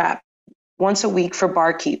weekly rap once a week for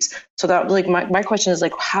Barkeeps. So that, like, my question is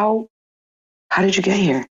like, how did you get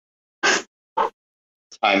here?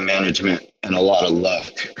 Time management and a lot of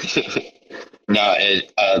luck. No,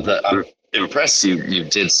 I'm impressed you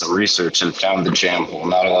did some research and found the jam hole.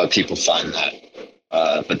 Not a lot of people find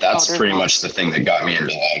that, but that's pretty much the thing that got me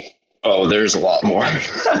into life. Oh, there's a lot more.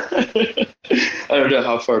 I don't know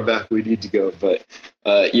how far back we need to go, but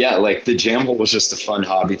yeah, like the jam hole was just a fun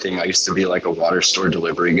hobby thing. I used to be like a water store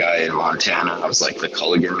delivery guy in Montana. I was like the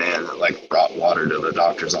Culligan man that like brought water to the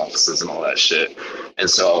doctor's offices and all that shit. And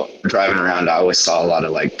so driving around, I always saw a lot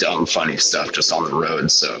of like dumb, funny stuff just on the road.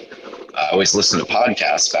 So I always listened to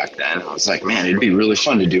podcasts back then. I was like, man, it'd be really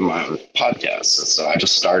fun to do my own podcast. And so I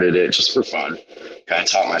just started it just for fun. Kind of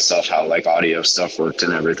taught myself how like audio stuff worked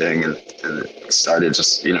and everything, and started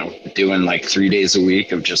just, doing like 3 days a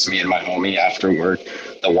week of just me and my homie after work.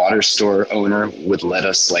 The water store owner would let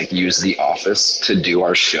us like use the office to do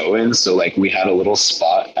our show in. So like we had a little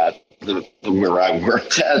spot at where I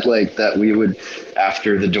worked at, like that we would,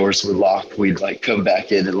 after the doors were locked, we'd like come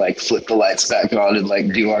back in and like flip the lights back on and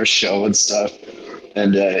like do our show and stuff.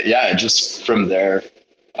 And yeah, just from there,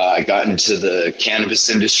 I got into the cannabis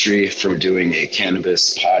industry from doing a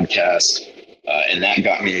cannabis podcast. And that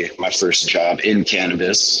got me my first job in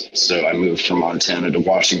cannabis. So I moved from Montana to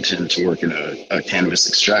Washington to work in a cannabis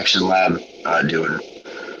extraction lab, doing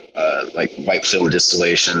like white film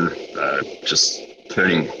distillation, just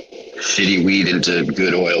turning shitty weed into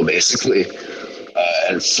good oil, basically.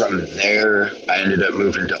 And from there, I ended up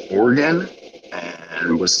moving to Oregon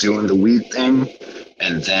and was doing the weed thing.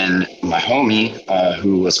 And then my homie,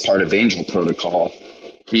 who was part of Angel Protocol,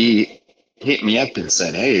 he hit me up and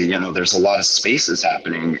said, hey, there's a lot of spaces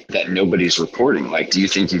happening that nobody's recording. Like, do you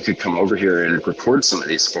think you could come over here and record some of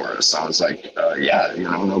these for us? I was like, yeah,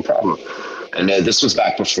 no problem. And this was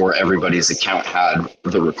back before everybody's account had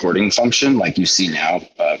the recording function. Like you see now,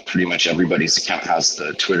 pretty much everybody's account has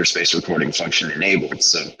the Twitter Space recording function enabled.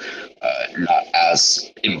 So not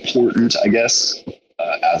as important, I guess,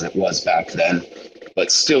 as it was back then,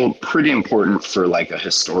 but still pretty important for like a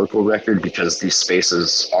historical record, because these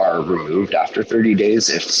spaces are removed after 30 days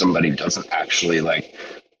if somebody doesn't actually like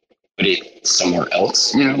put it somewhere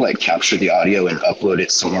else, like capture the audio and upload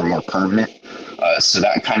it somewhere more permanent. So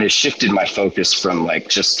that kind of shifted my focus from like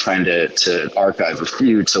just trying to archive a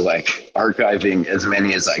few to like archiving as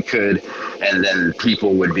many as I could. And then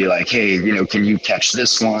people would be like, hey, can you catch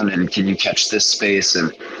this one? And can you catch this space?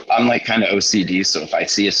 And I'm like kind of OCD. So if I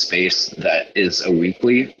see a space that is a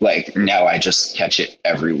weekly, like now I just catch it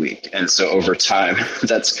every week. And so over time,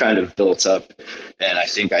 that's kind of built up. And I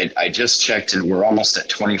think I just checked and we're almost at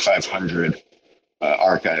 2,500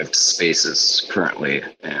 archived spaces currently,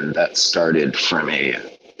 and that started from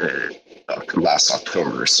last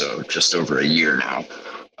October, so just over a year now,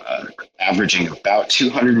 averaging about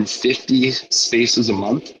 250 spaces a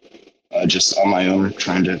month, just on my own,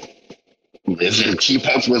 trying to live and keep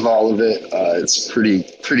up with all of it. It's pretty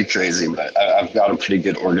crazy, but I've got a pretty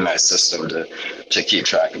good organized system to keep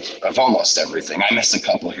track of almost everything. I miss a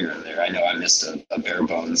couple here and there. I know I missed a bare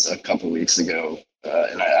bones a couple weeks ago.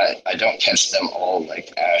 And I don't catch them all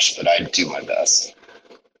like Ash, but I do my best.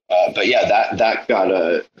 But yeah, that got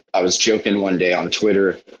I was joking one day on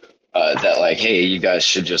Twitter that like, hey, you guys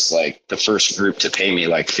should just like, the first group to pay me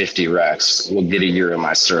like 50 racks will get a year of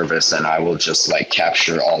my service, and I will just like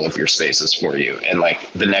capture all of your spaces for you. And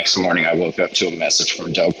like the next morning I woke up to a message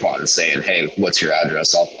from Doquan saying, hey, what's your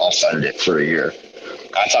address? I'll fund it for a year.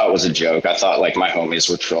 I thought it was a joke. I thought like my homies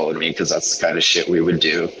were trolling me because that's the kind of shit we would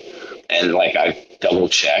do. And like I double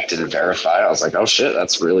checked and verified. I was like, oh shit,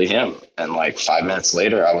 that's really him. And like 5 minutes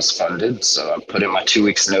later, I was funded. So I put in my 2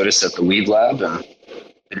 weeks notice at the weed lab and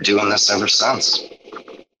been doing this ever since.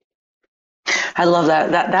 I love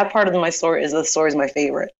that part of my story is my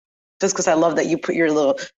favorite. Just because I love that you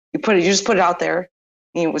just put it out there.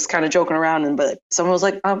 And you was kind of joking around, but someone was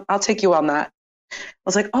like, I'll take you on that. I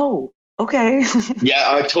was like, oh, okay.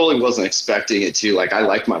 Yeah, I totally wasn't expecting it to. Like, I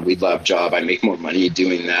like my weed lab job. I make more money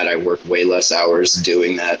doing that. I work way less hours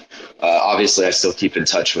doing that. Obviously, I still keep in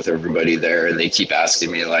touch with everybody there, and they keep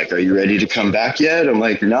asking me, like, are you ready to come back yet? I'm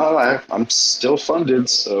like, no, I'm still funded,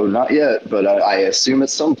 so not yet. But I assume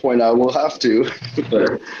at some point I will have to.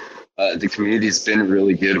 But the community's been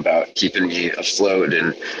really good about keeping me afloat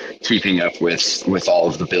and keeping up with all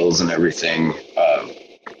of the bills and everything.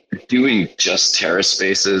 Doing just terrace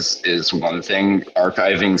spaces is one thing.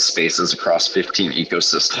 Archiving spaces across 15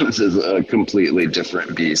 ecosystems is a completely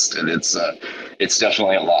different beast, and it's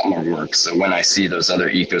definitely a lot more work. So when I see those other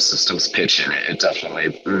ecosystems pitch in it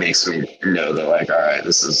definitely makes me know that, like, all right,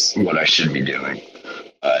 this is what I should be doing.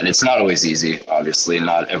 And it's not always easy. Obviously,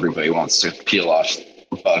 not everybody wants to peel off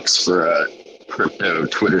bucks for a crypto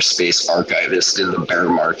Twitter space archivist in the bear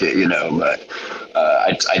market, but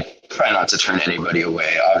I try not to turn anybody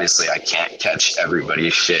away. Obviously, I can't catch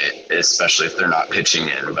everybody's shit, especially if they're not pitching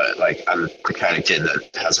in. But like, I'm the kind of kid that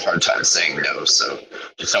has a hard time saying no. So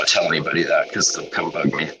just don't tell anybody that, because they'll come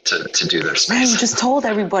bug me to do their space. Man, you just told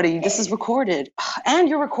everybody this is recorded, and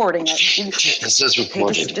you're recording it. This is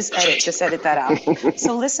recorded. Hey, just edit that out.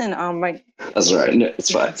 So listen, that's all right. No,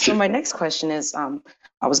 it's fine. So my next question is,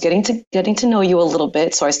 I was getting to know you a little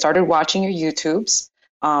bit, so I started watching your YouTubes.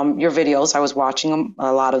 Your videos. I was watching them,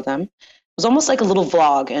 a lot of them. It was almost like a little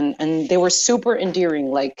vlog, and they were super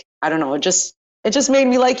endearing. Like, I don't know, it just made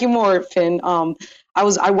me like you more, Finn. I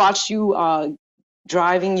watched you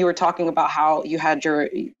driving. You were talking about how you had your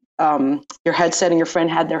headset and your friend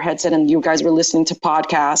had their headset, and you guys were listening to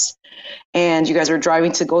podcasts, and you guys were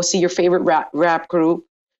driving to go see your favorite rap group.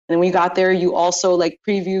 And then when you got there, you also like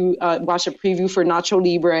watched a preview for Nacho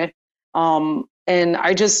Libre. And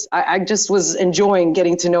I just was enjoying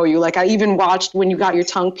getting to know you. Like I even watched when you got your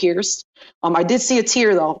tongue pierced. I did see a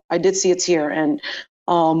tear though. I did see a tear, and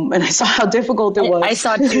I saw how difficult it was. I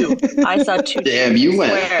saw two. Damn, you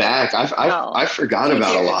went back. I forgot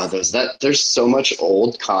about a lot of those. There's so much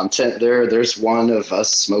old content there. There's one of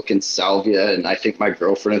us smoking salvia, and I think my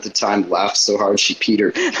girlfriend at the time laughed so hard she peed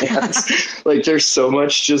her pants. Like there's so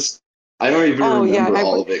much. Just I don't even remember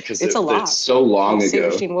all of it because it's so long ago.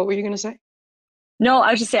 What were you gonna say? No,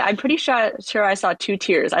 I was just saying, I'm pretty sure I saw two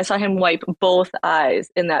tears. I saw him wipe both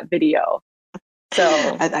eyes in that video.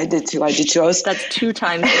 So I did too. That's 2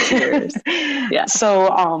 times the tears. Yeah.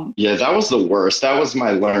 So yeah, that was the worst. That was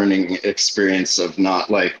my learning experience of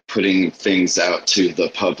not like putting things out to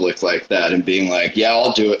the public like that and being like, yeah,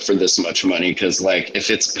 I'll do it for this much money because like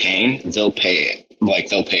if it's pain, they'll pay it. Like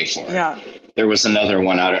they'll pay for it. Yeah. There was another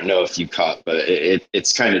one, I don't know if you caught, but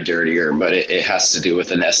it's kind of dirtier, but it has to do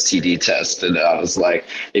with an STD test. And I was like,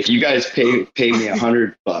 if you guys pay me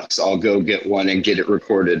 $100, I'll go get one and get it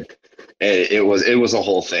recorded. It was a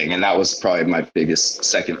whole thing. And that was probably my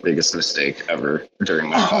second biggest mistake ever during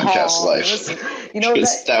my podcast life.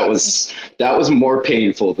 That was more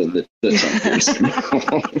painful than the tongue piercing.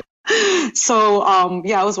 So,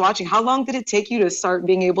 I was watching. How long did it take you to start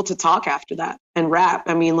being able to talk after that and rap?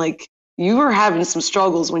 I mean, like, you were having some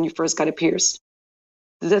struggles when you first got it pierced.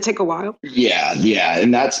 Did that take a while? Yeah.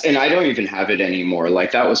 And I don't even have it anymore.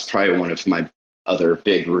 Like, that was probably one of my other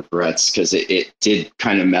big regrets because it did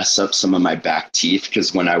kind of mess up some of my back teeth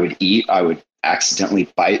because when I would eat, I would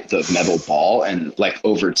accidentally bite the metal ball, and like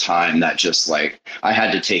over time that just like I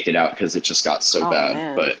had to take it out because it just got so bad.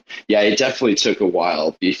 Man. But yeah, it definitely took a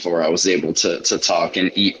while before I was able to talk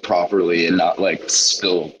and eat properly and not like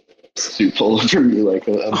spill soup all over me like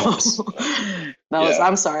a mess.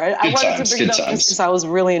 I'm sorry. I wanted to bring it up because I was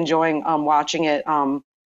really enjoying watching it.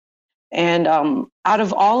 And out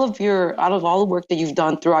of all the work that you've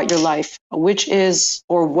done throughout your life, which is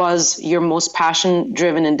or was your most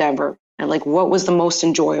passion-driven endeavor? And like, what was the most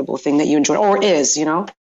enjoyable thing that you enjoyed, or is, you know?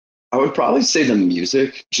 I would probably say the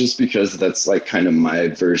music, just because that's like kind of my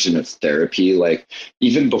version of therapy. Like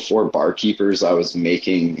even before Barkeepers, I was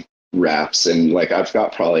making raps, and like I've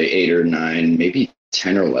got probably 8 or 9, maybe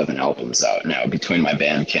 10 or 11 albums out now between my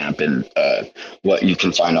Bandcamp and what you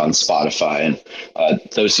can find on Spotify. And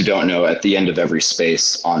those who don't know, at the end of every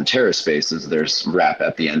space on Terra Spaces, there's rap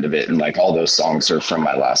at the end of it, and like all those songs are from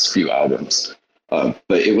my last few albums. But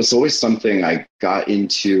it was always something I got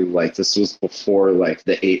into. Like this was before like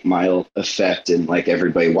the 8 Mile effect, and like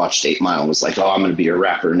everybody watched 8 Mile and was like, oh, I'm going to be a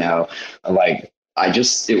rapper now. Like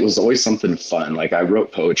it was always something fun. Like I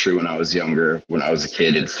wrote poetry when I was younger. When I was a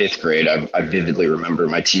kid in 5th grade, I vividly remember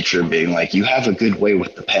my teacher being like, you have a good way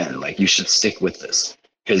with the pen. Like you should stick with this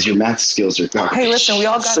because your math skills are garbage. Hey, listen, we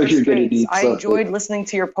all got so I enjoyed listening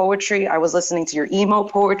to your poetry. I was listening to your emo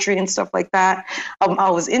poetry and stuff like that.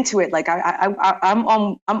 I was into it. Like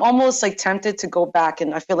I'm almost like tempted to go back,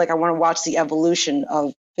 and I feel like I want to watch the evolution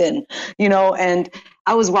of Finn, you know. And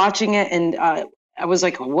I was watching it, and I was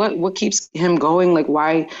like, what keeps him going? Like,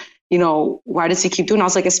 why does he keep doing it? I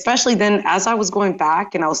was like, especially then as I was going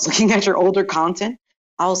back and I was looking at your older content,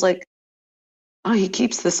 I was like, oh, he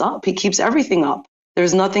keeps this up. He keeps everything up.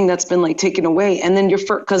 There's nothing that's been like taken away. And then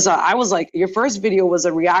because I was like, your first video was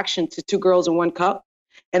a reaction to 2 Girls in 1 Cup.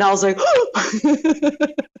 And I was like,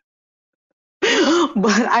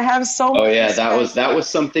 but I have so much. Oh yeah, that was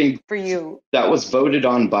something for you. That was voted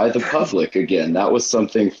on by the public again. That was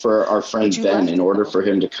something for our friend Ben. In order for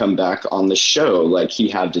him to come back on the show, like he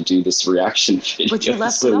had to do this reaction video. But you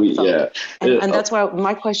left it up, though. And that's why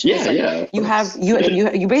my question is, like,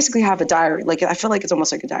 you basically have a diary. Like I feel like it's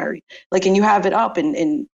almost like a diary. Like, and you have it up, and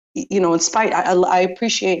in spite, I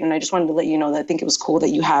appreciate, and I just wanted to let you know that I think it was cool that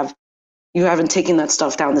you haven't taken that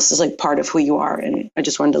stuff down. This is like part of who you are. And I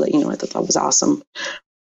just wanted to let you know, I thought that was awesome.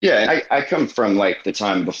 Yeah, I come from like the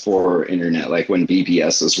time before internet, like when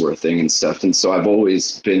BBSs were a thing and stuff. And so I've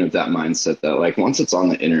always been of that mindset that like once it's on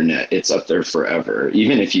the internet, it's up there forever.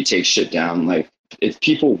 Even if you take shit down, like if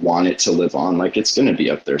people want it to live on, like it's going to be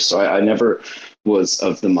up there. So I never was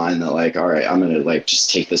of the mind that like, all right, I'm going to like just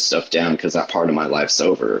take this stuff down because that part of my life's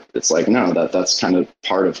over. It's like, no, that's kind of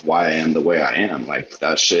part of why I am the way I am. Like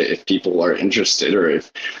that shit, if people are interested, or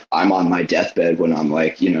if I'm on my deathbed when I'm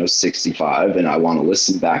like, 65 and I want to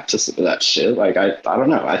listen back to some of that shit, like I don't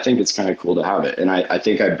know. I think it's kind of cool to have it. And I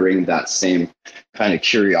think I bring that same kind of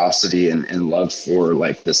curiosity and love for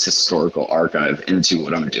like this historical archive into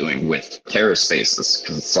what I'm doing with Terra Spaces.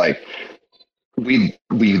 Because it's like, we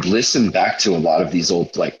listen back to a lot of these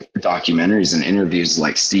old like documentaries and interviews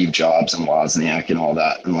like Steve Jobs and Wozniak and all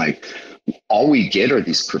that, and like all we get are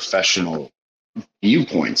these professional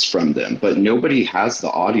viewpoints from them, but nobody has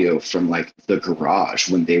the audio from like the garage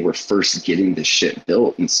when they were first getting this shit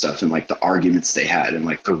built and stuff, and like the arguments they had, and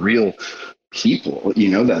like the real people, you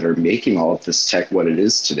know, that are making all of this tech what it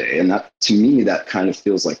is today. And that, to me, that kind of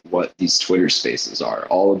feels like what these Twitter spaces are.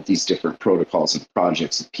 All of these different protocols and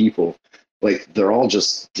projects and people, like they're all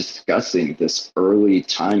just discussing this early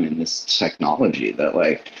time in this technology that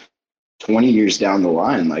like 20 years down the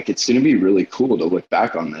line, like it's going to be really cool to look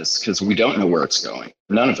back on this, because we don't know where it's going.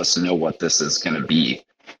 None of us know what this is going to be.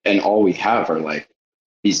 And all we have are like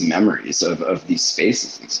these memories of these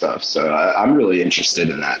spaces and stuff. So I'm really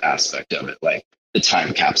interested in that aspect of it, like the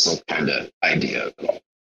time capsule kind of idea of it all.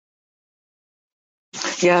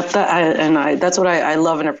 Yeah, that's what I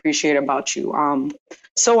love and appreciate about you.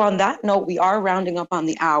 So on that note, we are rounding up on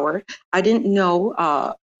the hour. I didn't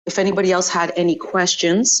know if anybody else had any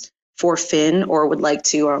questions for Finn or would like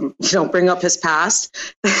to, bring up his past.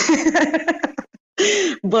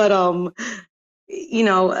 But, I'm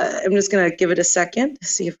just going to give it a second to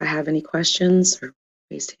see if I have any questions or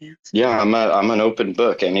raised hands. Yeah, I'm an open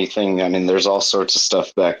book. Anything. I mean, there's all sorts of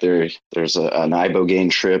stuff back there. There's an ibogaine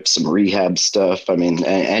trip, some rehab stuff. I mean,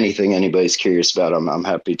 anything anybody's curious about, I'm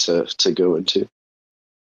happy to go into.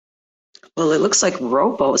 Well, it looks like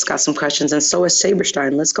Robo's got some questions, and so is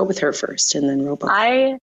Saberstein. Let's go with her first, and then Robo.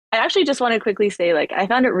 I actually just want to quickly say, like, I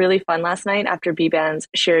found it really fun last night after B-Bands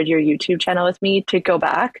shared your YouTube channel with me to go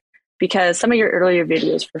back, because some of your earlier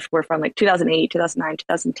videos were from like 2008, 2009,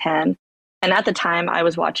 2010. And at the time I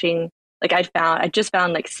was watching, like I just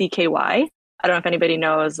found like CKY. I don't know if anybody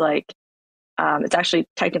knows, like, it's actually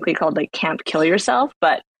technically called like Camp Kill Yourself.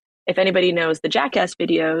 But if anybody knows the Jackass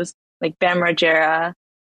videos, like Bam Margera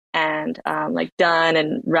and like Dunn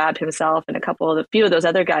and Rab himself and a few of those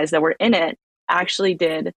other guys that were in it actually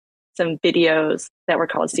did some videos that were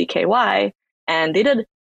called CKY. And they did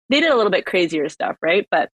a little bit crazier stuff, right?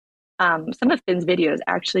 But some of Finn's videos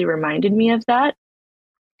actually reminded me of that.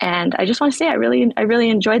 And I just want to say I really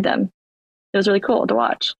enjoyed them. It was really cool to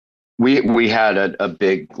watch. We had a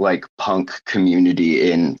big like punk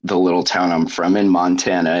community in the little town I'm from in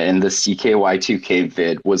Montana, and the CKY2K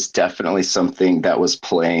vid was definitely something that was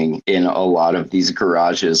playing in a lot of these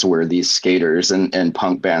garages where these skaters and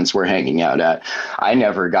punk bands were hanging out at. I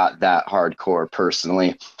never got that hardcore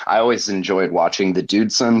personally. I always enjoyed watching the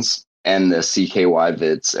Dudesons and the CKY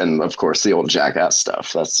vids, and of course the old Jackass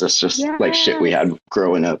stuff. That's just like shit we had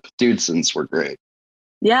growing up. Dudesons were great.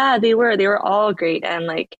 Yeah, they were all great. And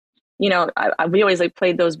like, we always like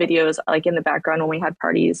played those videos like in the background when we had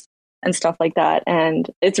parties and stuff like that. And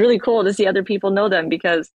it's really cool to see other people know them,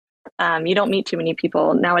 because you don't meet too many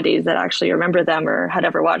people nowadays that actually remember them or had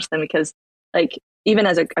ever watched them, because like even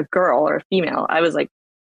as a girl or a female, I was like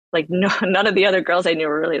no, none of the other girls I knew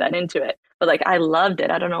were really that into it. But like I loved it.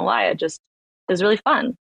 I don't know why. It was really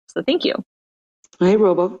fun. So thank you. Hey,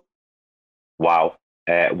 Robo. Wow.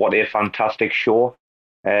 What a fantastic show.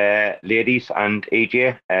 Ladies and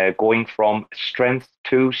AJ, going from strength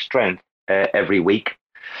to strength every week.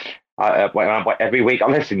 Every week I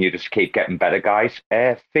listen, you just keep getting better, guys.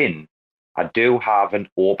 Finn, I do have an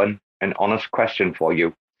open and honest question for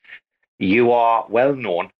you. You are well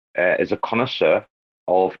known as a connoisseur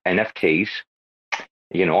of NFTs,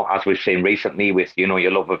 as we've seen recently with,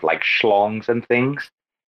 your love of like schlongs and things.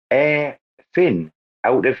 Finn,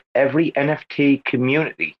 out of every NFT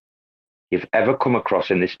community you've ever come across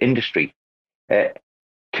in this industry,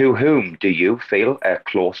 to whom do you feel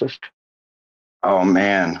closest? Oh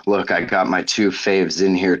man, look, I got my 2 faves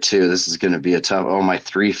in here too. This is going to be a tough. Oh, my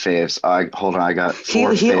 3 faves. Hold on, I got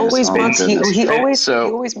 4 he faves.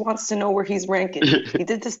 Always wants to know where he's ranking. He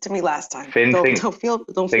did this to me last time. Finn, don't feel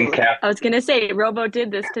it. I was gonna say Robo did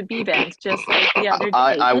this to B-Bands just like the other day.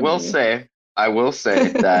 I will say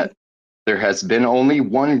that there has been only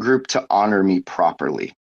one group to honor me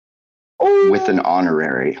properly with an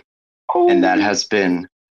honorary, and that has been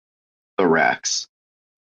the Rex.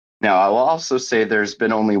 Now, I will also say there's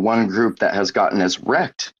been only one group that has gotten as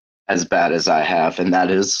wrecked as bad as I have, and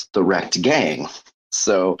that is the Wrecked Gang.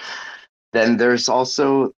 So then there's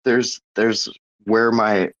also there's where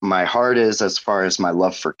my heart is as far as my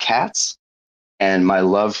love for cats and my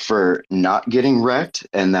love for not getting wrecked,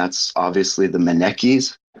 and that's obviously the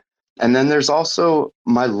Manekis. And then there's also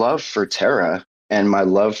my love for Terra and my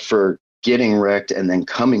love for getting wrecked and then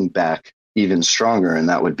coming back even stronger, and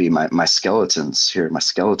that would be my skeletons here, my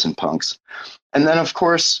skeleton punks. And then of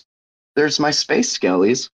course there's my space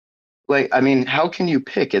skellies. Like, I mean, how can you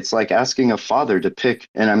pick? It's like asking a father to pick,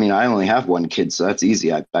 and I mean, I only have one kid, so that's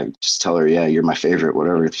easy. I just tell her, yeah, you're my favorite,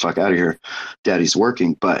 whatever, the fuck out of here, daddy's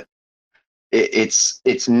working. But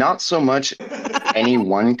it's not so much any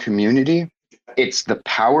one community, it's the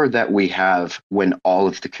power that we have when all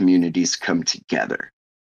of the communities come together.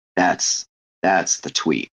 That's the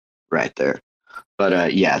tweet right there.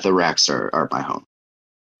 But yeah, the racks are my home,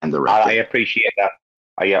 and the I rack. appreciate that.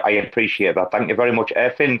 I appreciate that. Thank you very much.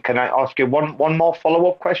 Finn, can I ask you one more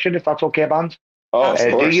follow-up question, if that's okay, Bans? Oh, of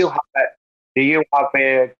course. Do you have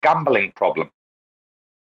a gambling problem?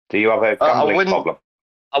 Do you have a gambling problem?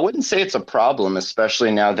 I wouldn't say it's a problem,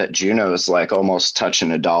 especially now that Juno is like almost touching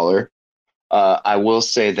 $1. I will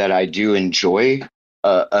say that I do enjoy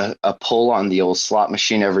a pull on the old slot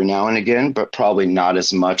machine every now and again, but probably not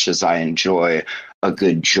as much as I enjoy a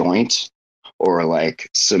good joint or like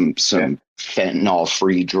some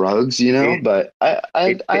fentanyl-free drugs, you know. But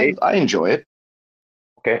I enjoy it.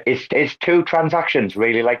 Okay, is 2 transactions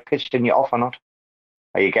really like pissing you off or not?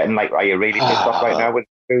 Are you really pissed off right now with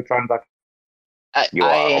 2 transactions? I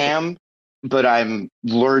am, but I'm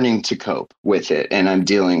learning to cope with it, and I'm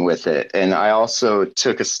dealing with it. And I also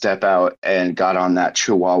took a step out and got on that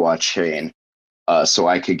Chihuahua chain, so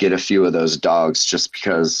I could get a few of those dogs, just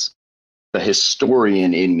because the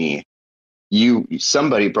historian in me.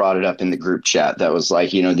 Somebody brought it up in the group chat that was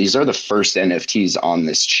like, these are the first NFTs on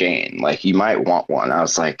this chain. Like, you might want one. I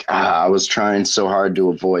was like, I was trying so hard to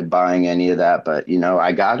avoid buying any of that, but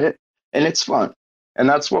I got it, and it's fun. And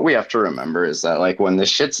that's what we have to remember, is that like when the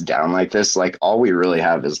shit's down like this, like all we really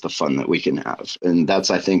have is the fun that we can have. And that's,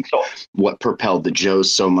 I think, what propelled the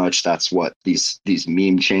Joes so much. That's what these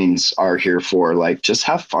meme chains are here for. Like, just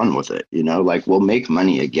have fun with it, like we'll make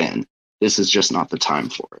money again. This is just not the time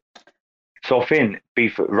for it. So Finn,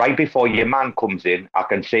 right before your man comes in, I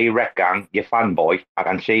can see Rec Gang, your fanboy. I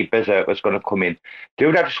can see Berserker's going to come in.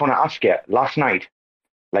 Dude, I just want to ask you, last night,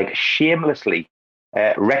 like shamelessly,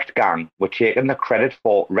 Rec Gang were taking the credit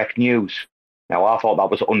for Rec News. Now, I thought that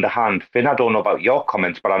was underhand. Finn, I don't know about your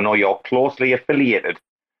comments, but I know you're closely affiliated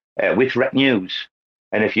with Rec News.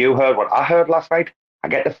 And if you heard what I heard last night, I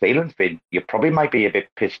get the feeling, Finn, you probably might be a bit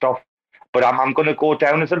pissed off. But I'm going to go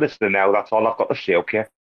down as a listener now. That's all I've got to say, okay?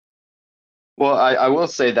 Well, I will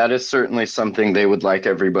say that is certainly something they would like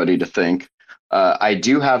everybody to think. I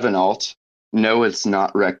do have an alt. No, it's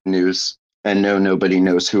not Rec News. And no, nobody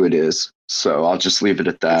knows who it is. So I'll just leave it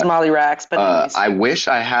at that. It's Molly Racks, but I wish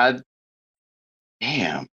I had.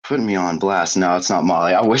 Damn, putting me on blast. No, it's not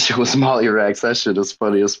Molly. I wish it was Molly Racks. That shit is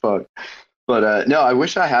funny as fuck. But no, I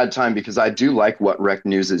wish I had time, because I do like what Rec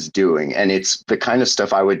News is doing. And it's the kind of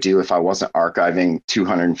stuff I would do if I wasn't archiving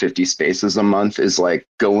 250 spaces a month, is like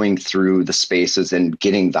going through the spaces and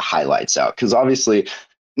getting the highlights out. Because obviously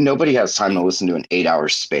nobody has time to listen to an 8-hour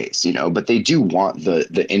space, but they do want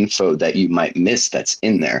the info that you might miss that's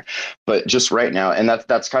in there. But just right now, and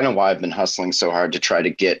that's kind of why I've been hustling so hard to try to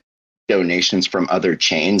get donations from other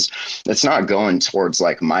chains. It's not going towards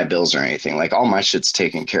like my bills or anything. Like, all my shit's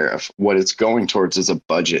taken care of. What it's going towards is a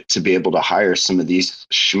budget to be able to hire some of these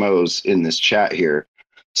schmoes in this chat here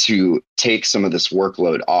to take some of this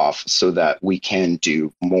workload off, so that we can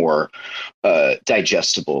do more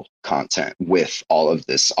digestible content with all of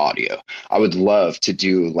this audio. I would love to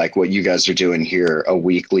do like what you guys are doing here, a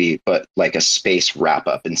weekly, but like a space wrap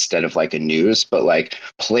up instead of like a news, but like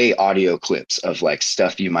play audio clips of like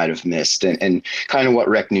stuff you might have missed, and kind of what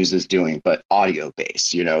Rec News is doing, but audio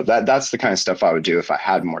based. That's the kind of stuff I would do if I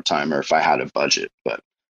had more time or if I had a budget. But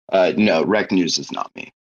no, Rec News is not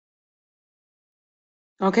me.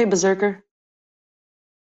 Okay, Berserker.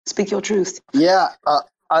 Speak your truth. Yeah,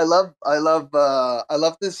 I love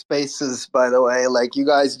the spaces, by the way. Like, you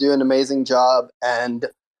guys do an amazing job, and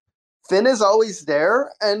Finn is always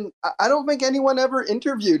there, and I don't think anyone ever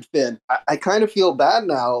interviewed Finn. I kind of feel bad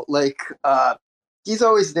now. Like, he's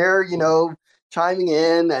always there, chiming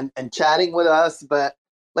in and chatting with us, but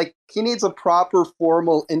like, he needs a proper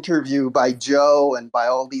formal interview by Joe and by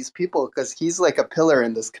all these people, because he's like a pillar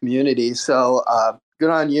in this community. So good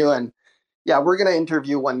on you. And yeah, we're going to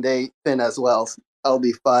interview one day Finn as well. That'll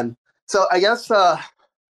be fun. So I guess,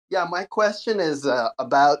 my question is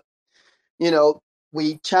about,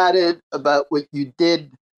 we chatted about what you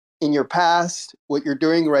did in your past, what you're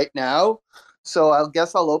doing right now. So I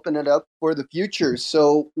guess I'll open it up for the future.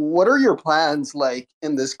 So what are your plans like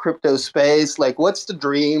in this crypto space? Like, what's the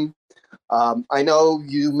dream? I know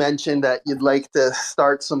you mentioned that you'd like to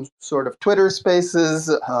start some sort of Twitter spaces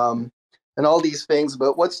and all these things,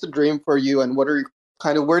 but what's the dream for you, and where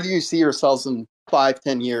do you see yourselves in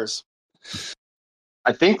 5-10 years?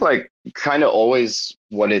 I think like kind of always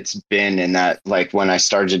what it's been, in that like when I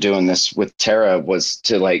started doing this with Terra, was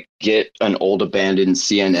to like get an old abandoned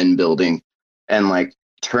CNN building and like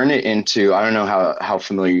turn it into, I don't know how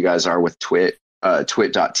familiar you guys are with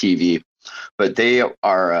twit.tv, but they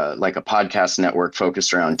are like a podcast network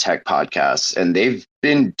focused around tech podcasts, and they've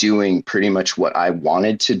been doing pretty much what I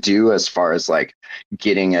wanted to do as far as like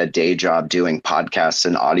getting a day job doing podcasts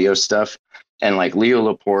and audio stuff. And like Leo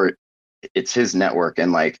Laporte, it's his network,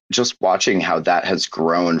 and like just watching how that has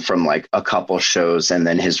grown from like a couple shows and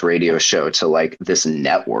then his radio show to like this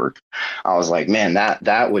network, I was like, man,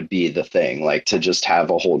 that would be the thing, like to just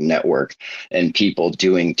have a whole network and people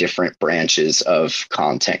doing different branches of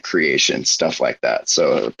content creation, stuff like that.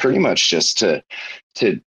 So pretty much just to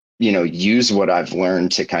use what I've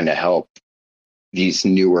learned to kind of help these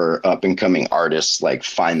newer up and coming artists like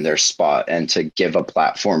find their spot and to give a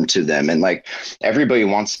platform to them. And like everybody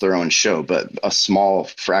wants their own show, but a small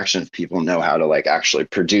fraction of people know how to like actually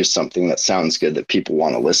produce something that sounds good that people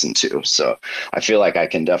want to listen to. So I feel like I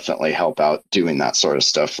can definitely help out doing that sort of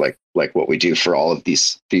stuff, like what we do for all of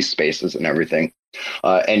these spaces and everything.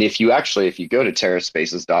 And if you go to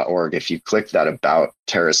terraspaces.org, if you click that about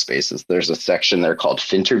TerraSpaces, there's a section there called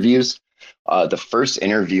Finterviews. The first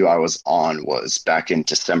interview I was on was back in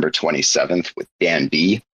December 27th with Dan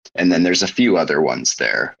B. And then there's a few other ones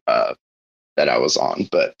there that I was on.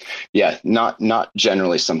 But yeah, not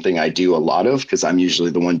generally something I do a lot of because I'm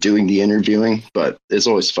usually the one doing the interviewing. But it's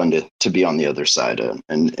always fun to be on the other side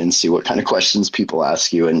and see what kind of questions people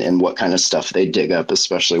ask you and what kind of stuff they dig up,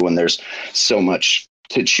 especially when there's so much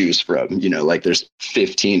to choose from, like there's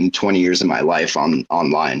 15, 20 years of my life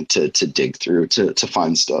online to dig through to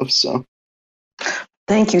find stuff. So.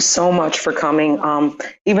 Thank you so much for coming.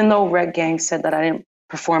 Even though Red Gang said that I didn't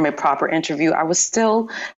perform a proper interview, I was still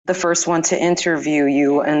the first one to interview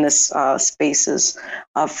you in this spaces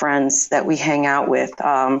of friends that we hang out with.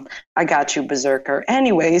 I got you, Berserker.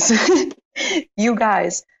 Anyways, you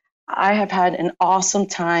guys, I have had an awesome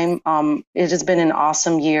time. It has been an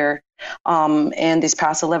awesome year. And these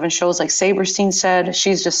past 11 shows, like Saberstein said,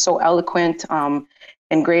 she's just so eloquent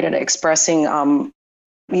and great at expressing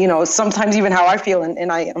sometimes even how I feel.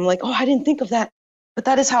 And I'm like, oh, I didn't think of that. But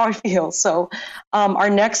that is how I feel. So our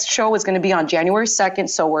next show is going to be on January 2nd.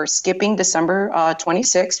 So we're skipping December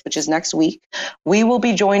 26th, which is next week. We will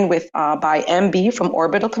be joined by MB from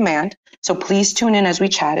Orbital Command. So please tune in as we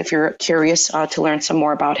chat if you're curious to learn some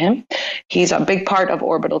more about him. He's a big part of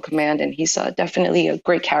Orbital Command, and he's definitely a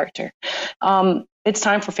great character. It's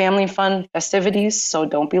time for family and fun festivities, so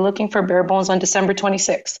don't be looking for Bare Bones on December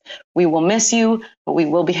 26th. We will miss you, but we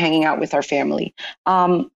will be hanging out with our family.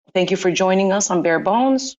 Thank you for joining us on Bare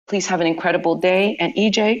Bones. Please have an incredible day. And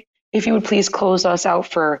EJ, if you would please close us out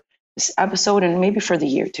for this episode and maybe for the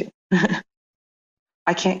year too.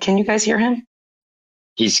 Can you guys hear him?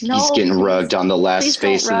 He's getting rugged on the last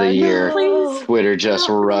space of the year. No, Twitter just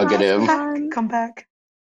rugged him. Come back.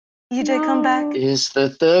 EJ, come back. It's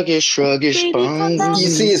the thuggish, shruggish bone. You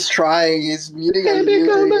see, he's trying. He's muting on music.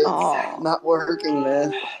 It's not working,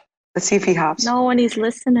 man. Let's see if he hops. No one is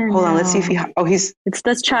listening. Hold on, let's see if he hops. Oh,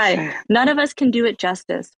 let's try. Okay. None of us can do it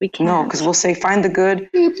justice. We can't. No, because we'll say find the good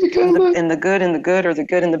in the good and the good, or the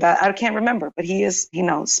good and the bad. I can't remember, but he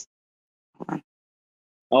knows. Hold on.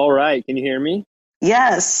 All right. Can you hear me?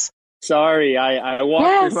 Yes. Sorry, I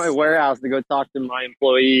walked through my warehouse to go talk to my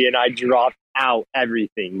employee and I dropped out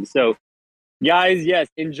everything. So, guys, yes,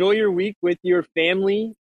 enjoy your week with your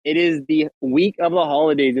family. It is the week of the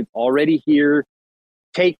holidays. It's already here.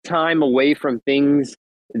 Take time away from things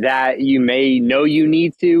that you may know you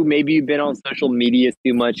need to. Maybe you've been on social media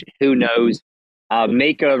too much. Who knows?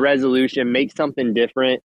 Make a resolution, make something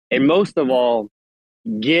different. And most of all,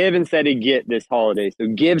 give instead of get this holiday. So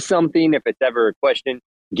give something if it's ever a question.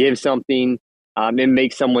 Give something and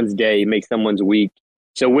make someone's day, make someone's week.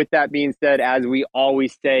 So with that being said, as we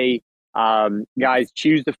always say, guys,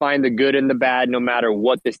 choose to find the good and the bad, no matter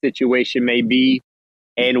what the situation may be.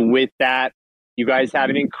 And with that, you guys have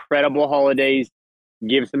an incredible holidays.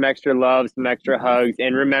 Give some extra love, some extra hugs.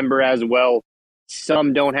 And remember as well,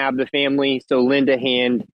 some don't have the family. So lend a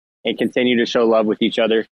hand and continue to show love with each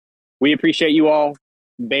other. We appreciate you all.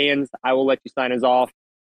 Bands, I will let you sign us off.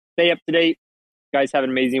 Stay up to date. Guys, have an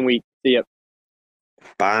amazing week. See ya.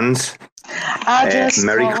 Bands. I just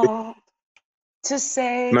Merry to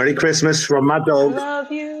say Merry Christmas from my dog.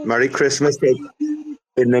 Love you. Merry Christmas in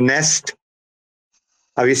the nest.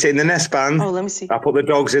 Have you seen the nest, band? Oh, let me see. I put the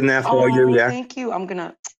dogs in there for you. Yeah. Thank you. I'm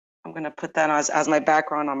gonna put that as my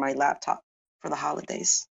background on my laptop for the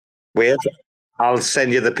holidays. Wait, I'll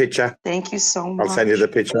send you the picture. Thank you so much. I'll send you the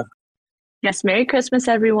picture. Yes, Merry Christmas,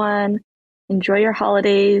 everyone. Enjoy your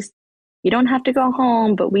holidays. You don't have to go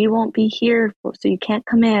home, but we won't be here, so you can't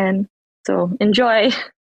come in. So enjoy.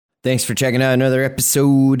 Thanks for checking out another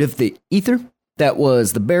episode of The Ether. That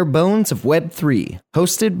was the Bare Bones of Web3,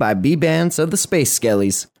 hosted by B-Bands of the Space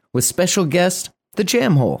Skellies. with special guest, The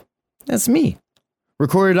Jam Hole. That's me.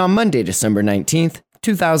 Recorded on Monday, December 19th,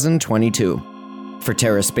 2022. For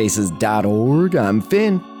TerraSpaces.org, I'm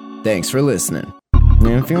Finn. Thanks for listening.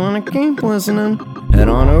 And if you want to keep listening, head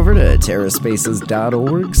on over to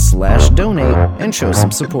TerraSpaces.org/donate and show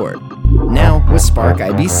some support. Now with Spark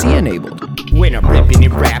IBC enabled. When I'm ripping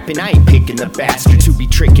and rapping, I ain't picking the bastards who be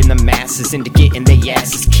tricking the masses into getting their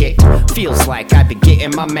asses kicked. Feels like I've been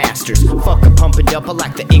getting my masters. Fuck a pump and dump, I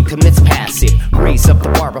like the income that's passive. Raise up the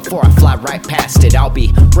bar before I fly right past it. I'll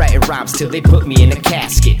be writing rhymes till they put me in a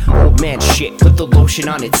casket. Old man shit, put the lotion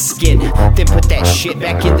on its skin. Then put that shit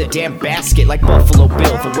back in the damn basket like Buffalo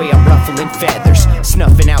Bill, the way I'm ruffling feathers.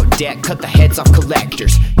 Snuffing out debt, cut the heads off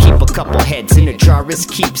collectors. Keep a couple heads in a jar as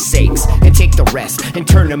keepsakes. And take the rest and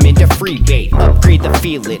turn them into free bait. Upgrade the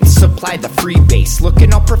feeling, supply the free base.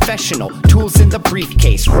 Looking all professional, tools in the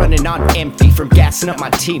briefcase. Running on empty from gassing up my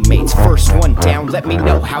teammates. First one down, let me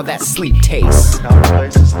know how that sleep tastes. Now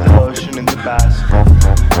places the lotion in the basket.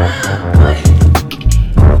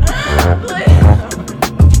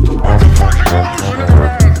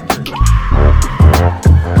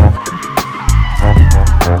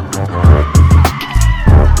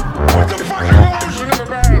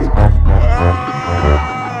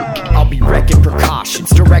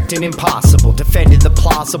 Directing impossible, defending the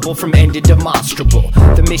plausible from ended demonstrable.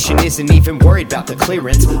 The mission isn't even worried about the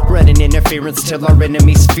clearance. Running interference till our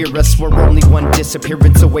enemies fear us. We're only one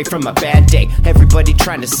disappearance away from a bad day. Everybody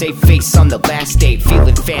trying to save face on the last day.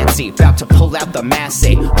 Feeling fancy, about to pull out the masse.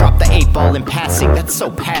 Drop the 8-ball in passing, that's so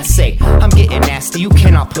passe. I'm getting nasty, you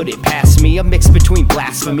cannot put it past me. A mix between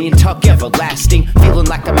blasphemy and talk everlasting. Feeling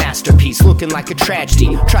like a masterpiece, looking like a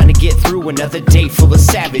tragedy. Trying to get through another day full of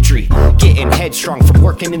savagery. Getting headstrong from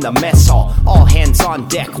working in the mess hall. All hands on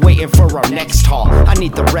deck, waiting for our next haul. I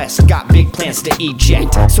need the rest, got big plans to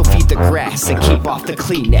eject. So feed the grass and keep off the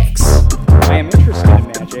Kleenex. I am interested in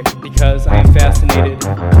magic because I am fascinated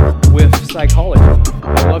with psychology.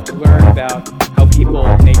 I love to learn about how people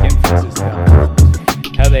make inferences about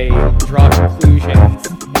things, how they draw conclusions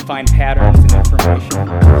and find patterns in information.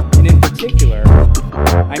 And in particular,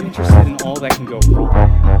 I'm interested in all that can go wrong.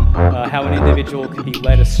 How an individual can be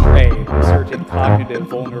led astray when certain cognitive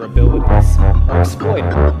vulnerabilities are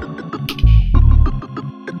exploited.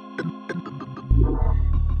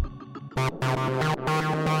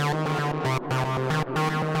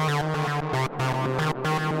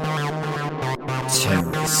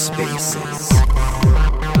 TerraSpaces.